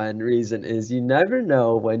number 1 reason is you never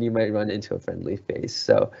know when you might run into a friendly face.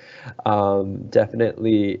 So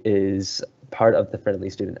definitely is part of the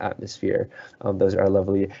friendly student atmosphere. Those are our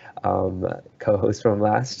lovely co-hosts from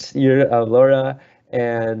last year, Laura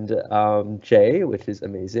and Jay, which is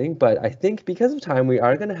amazing. But I think because of time, we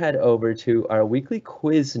are going to head over to our weekly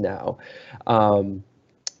quiz now.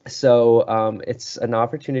 So it's an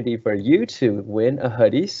opportunity for you to win a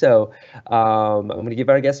hoodie. So I'm going to give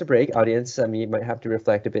our guests a break. Audience, you might have to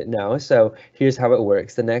reflect a bit now. So here's how it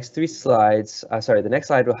works. The next 3 slides, the next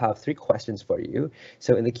slide will have 3 questions for you.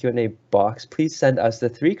 So in the Q&A box, please send us the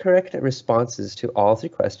 3 correct responses to all 3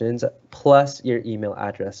 questions, plus your email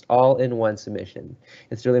address, all in one submission.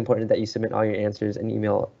 It's really important that you submit all your answers and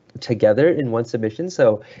email together in one submission,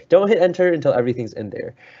 so don't hit enter until everything's in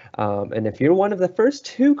there. And if you're one of the first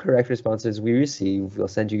 2 correct responses we receive, we'll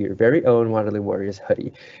send you your very own Waterloo Warriors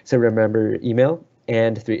hoodie. So remember, email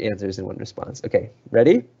and 3 answers in one response. Okay,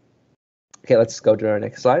 ready? Okay, let's go to our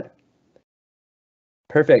next slide.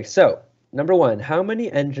 Perfect. So number 1, how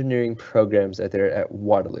many engineering programs are there at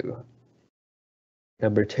Waterloo?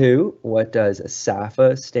 Number 2, what does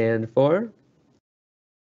SAFA stand for?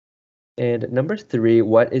 And number 3,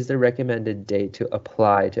 what is the recommended date to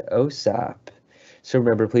apply to OSAP? So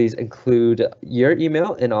remember, please include your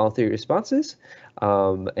email in all 3 responses,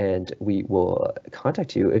 and we will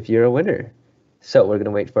contact you if you're a winner. So we're going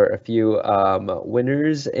to wait for a few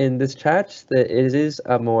winners in this chat. It is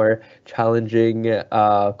a more challenging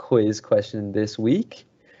quiz question this week.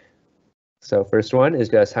 So first one is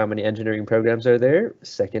just how many engineering programs are there?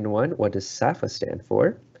 Second one, what does SAFA stand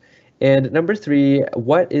for? And number 3,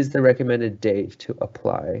 what is the recommended date to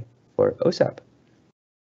apply for OSAP?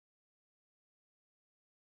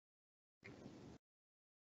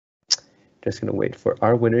 Just going to wait for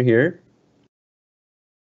our winner here.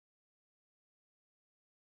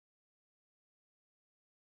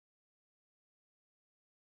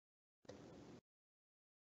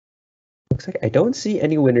 Looks like I don't see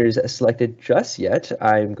any winners selected just yet.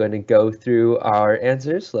 I'm going to go through our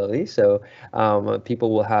answers slowly, so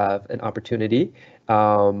people will have an opportunity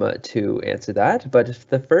to answer that. But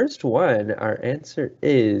the first one, our answer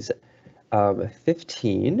is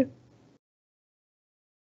 15.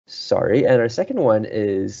 Sorry, and our second one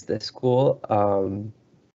is the school.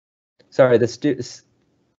 Sorry, the students.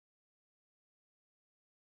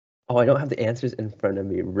 Oh, I don't have the answers in front of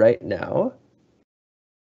me right now.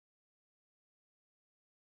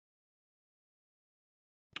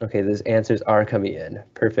 Okay, those answers are coming in.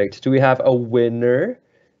 Perfect. Do we have a winner?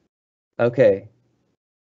 Okay.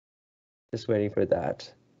 Just waiting for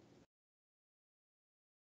that.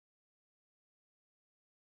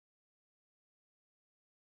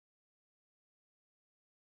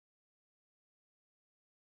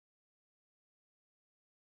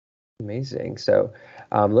 Amazing. So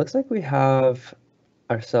looks like we have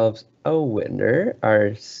ourselves a winner.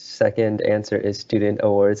 Our second answer is student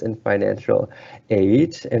awards and financial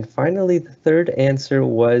aid. And finally, the third answer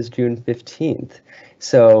was June 15th.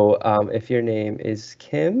 So if your name is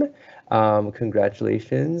Kim,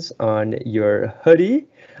 congratulations on your hoodie.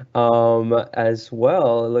 As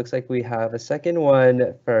well, it looks like we have a second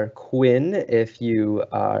one for Quinn. If you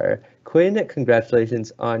are Quinn,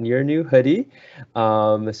 congratulations on your new hoodie.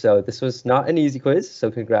 So this was not an easy quiz, so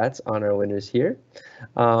congrats on our winners here.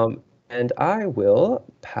 And I will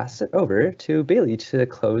pass it over to Bailey to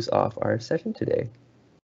close off our session today.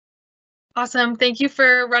 Awesome. Thank you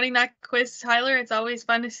for running that quiz, Tyler. It's always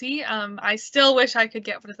fun to see. I still wish I could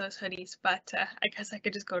get one of those hoodies, but I guess I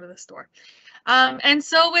could just go to the store. And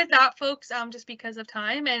so with that, folks, just because of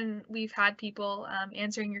time and we've had people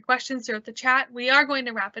answering your questions throughout the chat, we are going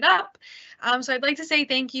to wrap it up. So I'd like to say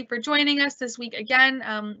thank you for joining us this week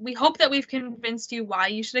again. We hope that we've convinced you why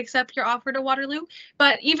you should accept your offer to Waterloo.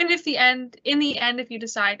 But even if in the end, if you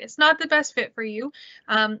decide it's not the best fit for you,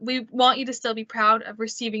 we want you to still be proud of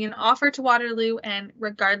receiving an offer to Waterloo. And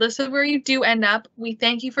regardless of where you do end up, we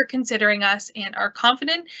thank you for considering us and are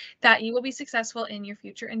confident that you will be successful in your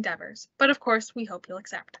future endeavors. But of course, we hope you'll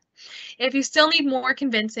accept. If you still need more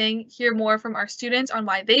convincing, hear more from our students on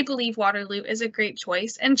why they believe Waterloo is a great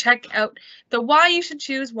choice, and check out the Why You Should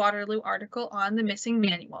Choose Waterloo article on the Missing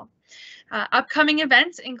Manual. Upcoming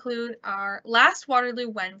events include our last Waterloo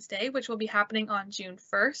Wednesday, which will be happening on June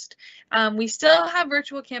 1st. We still have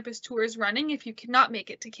virtual campus tours running if you cannot make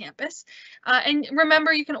it to campus. And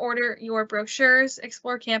remember, you can order your brochures,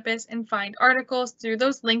 explore campus, and find articles through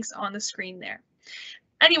those links on the screen there.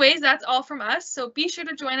 Anyways, that's all from us. So be sure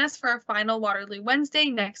to join us for our final Waterloo Wednesday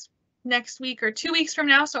next week, or 2 weeks from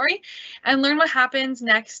now, sorry, and learn what happens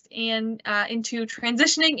next and into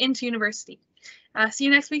transitioning into university. See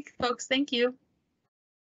you next week, folks. Thank you.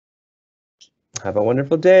 Have a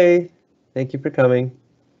wonderful day. Thank you for coming.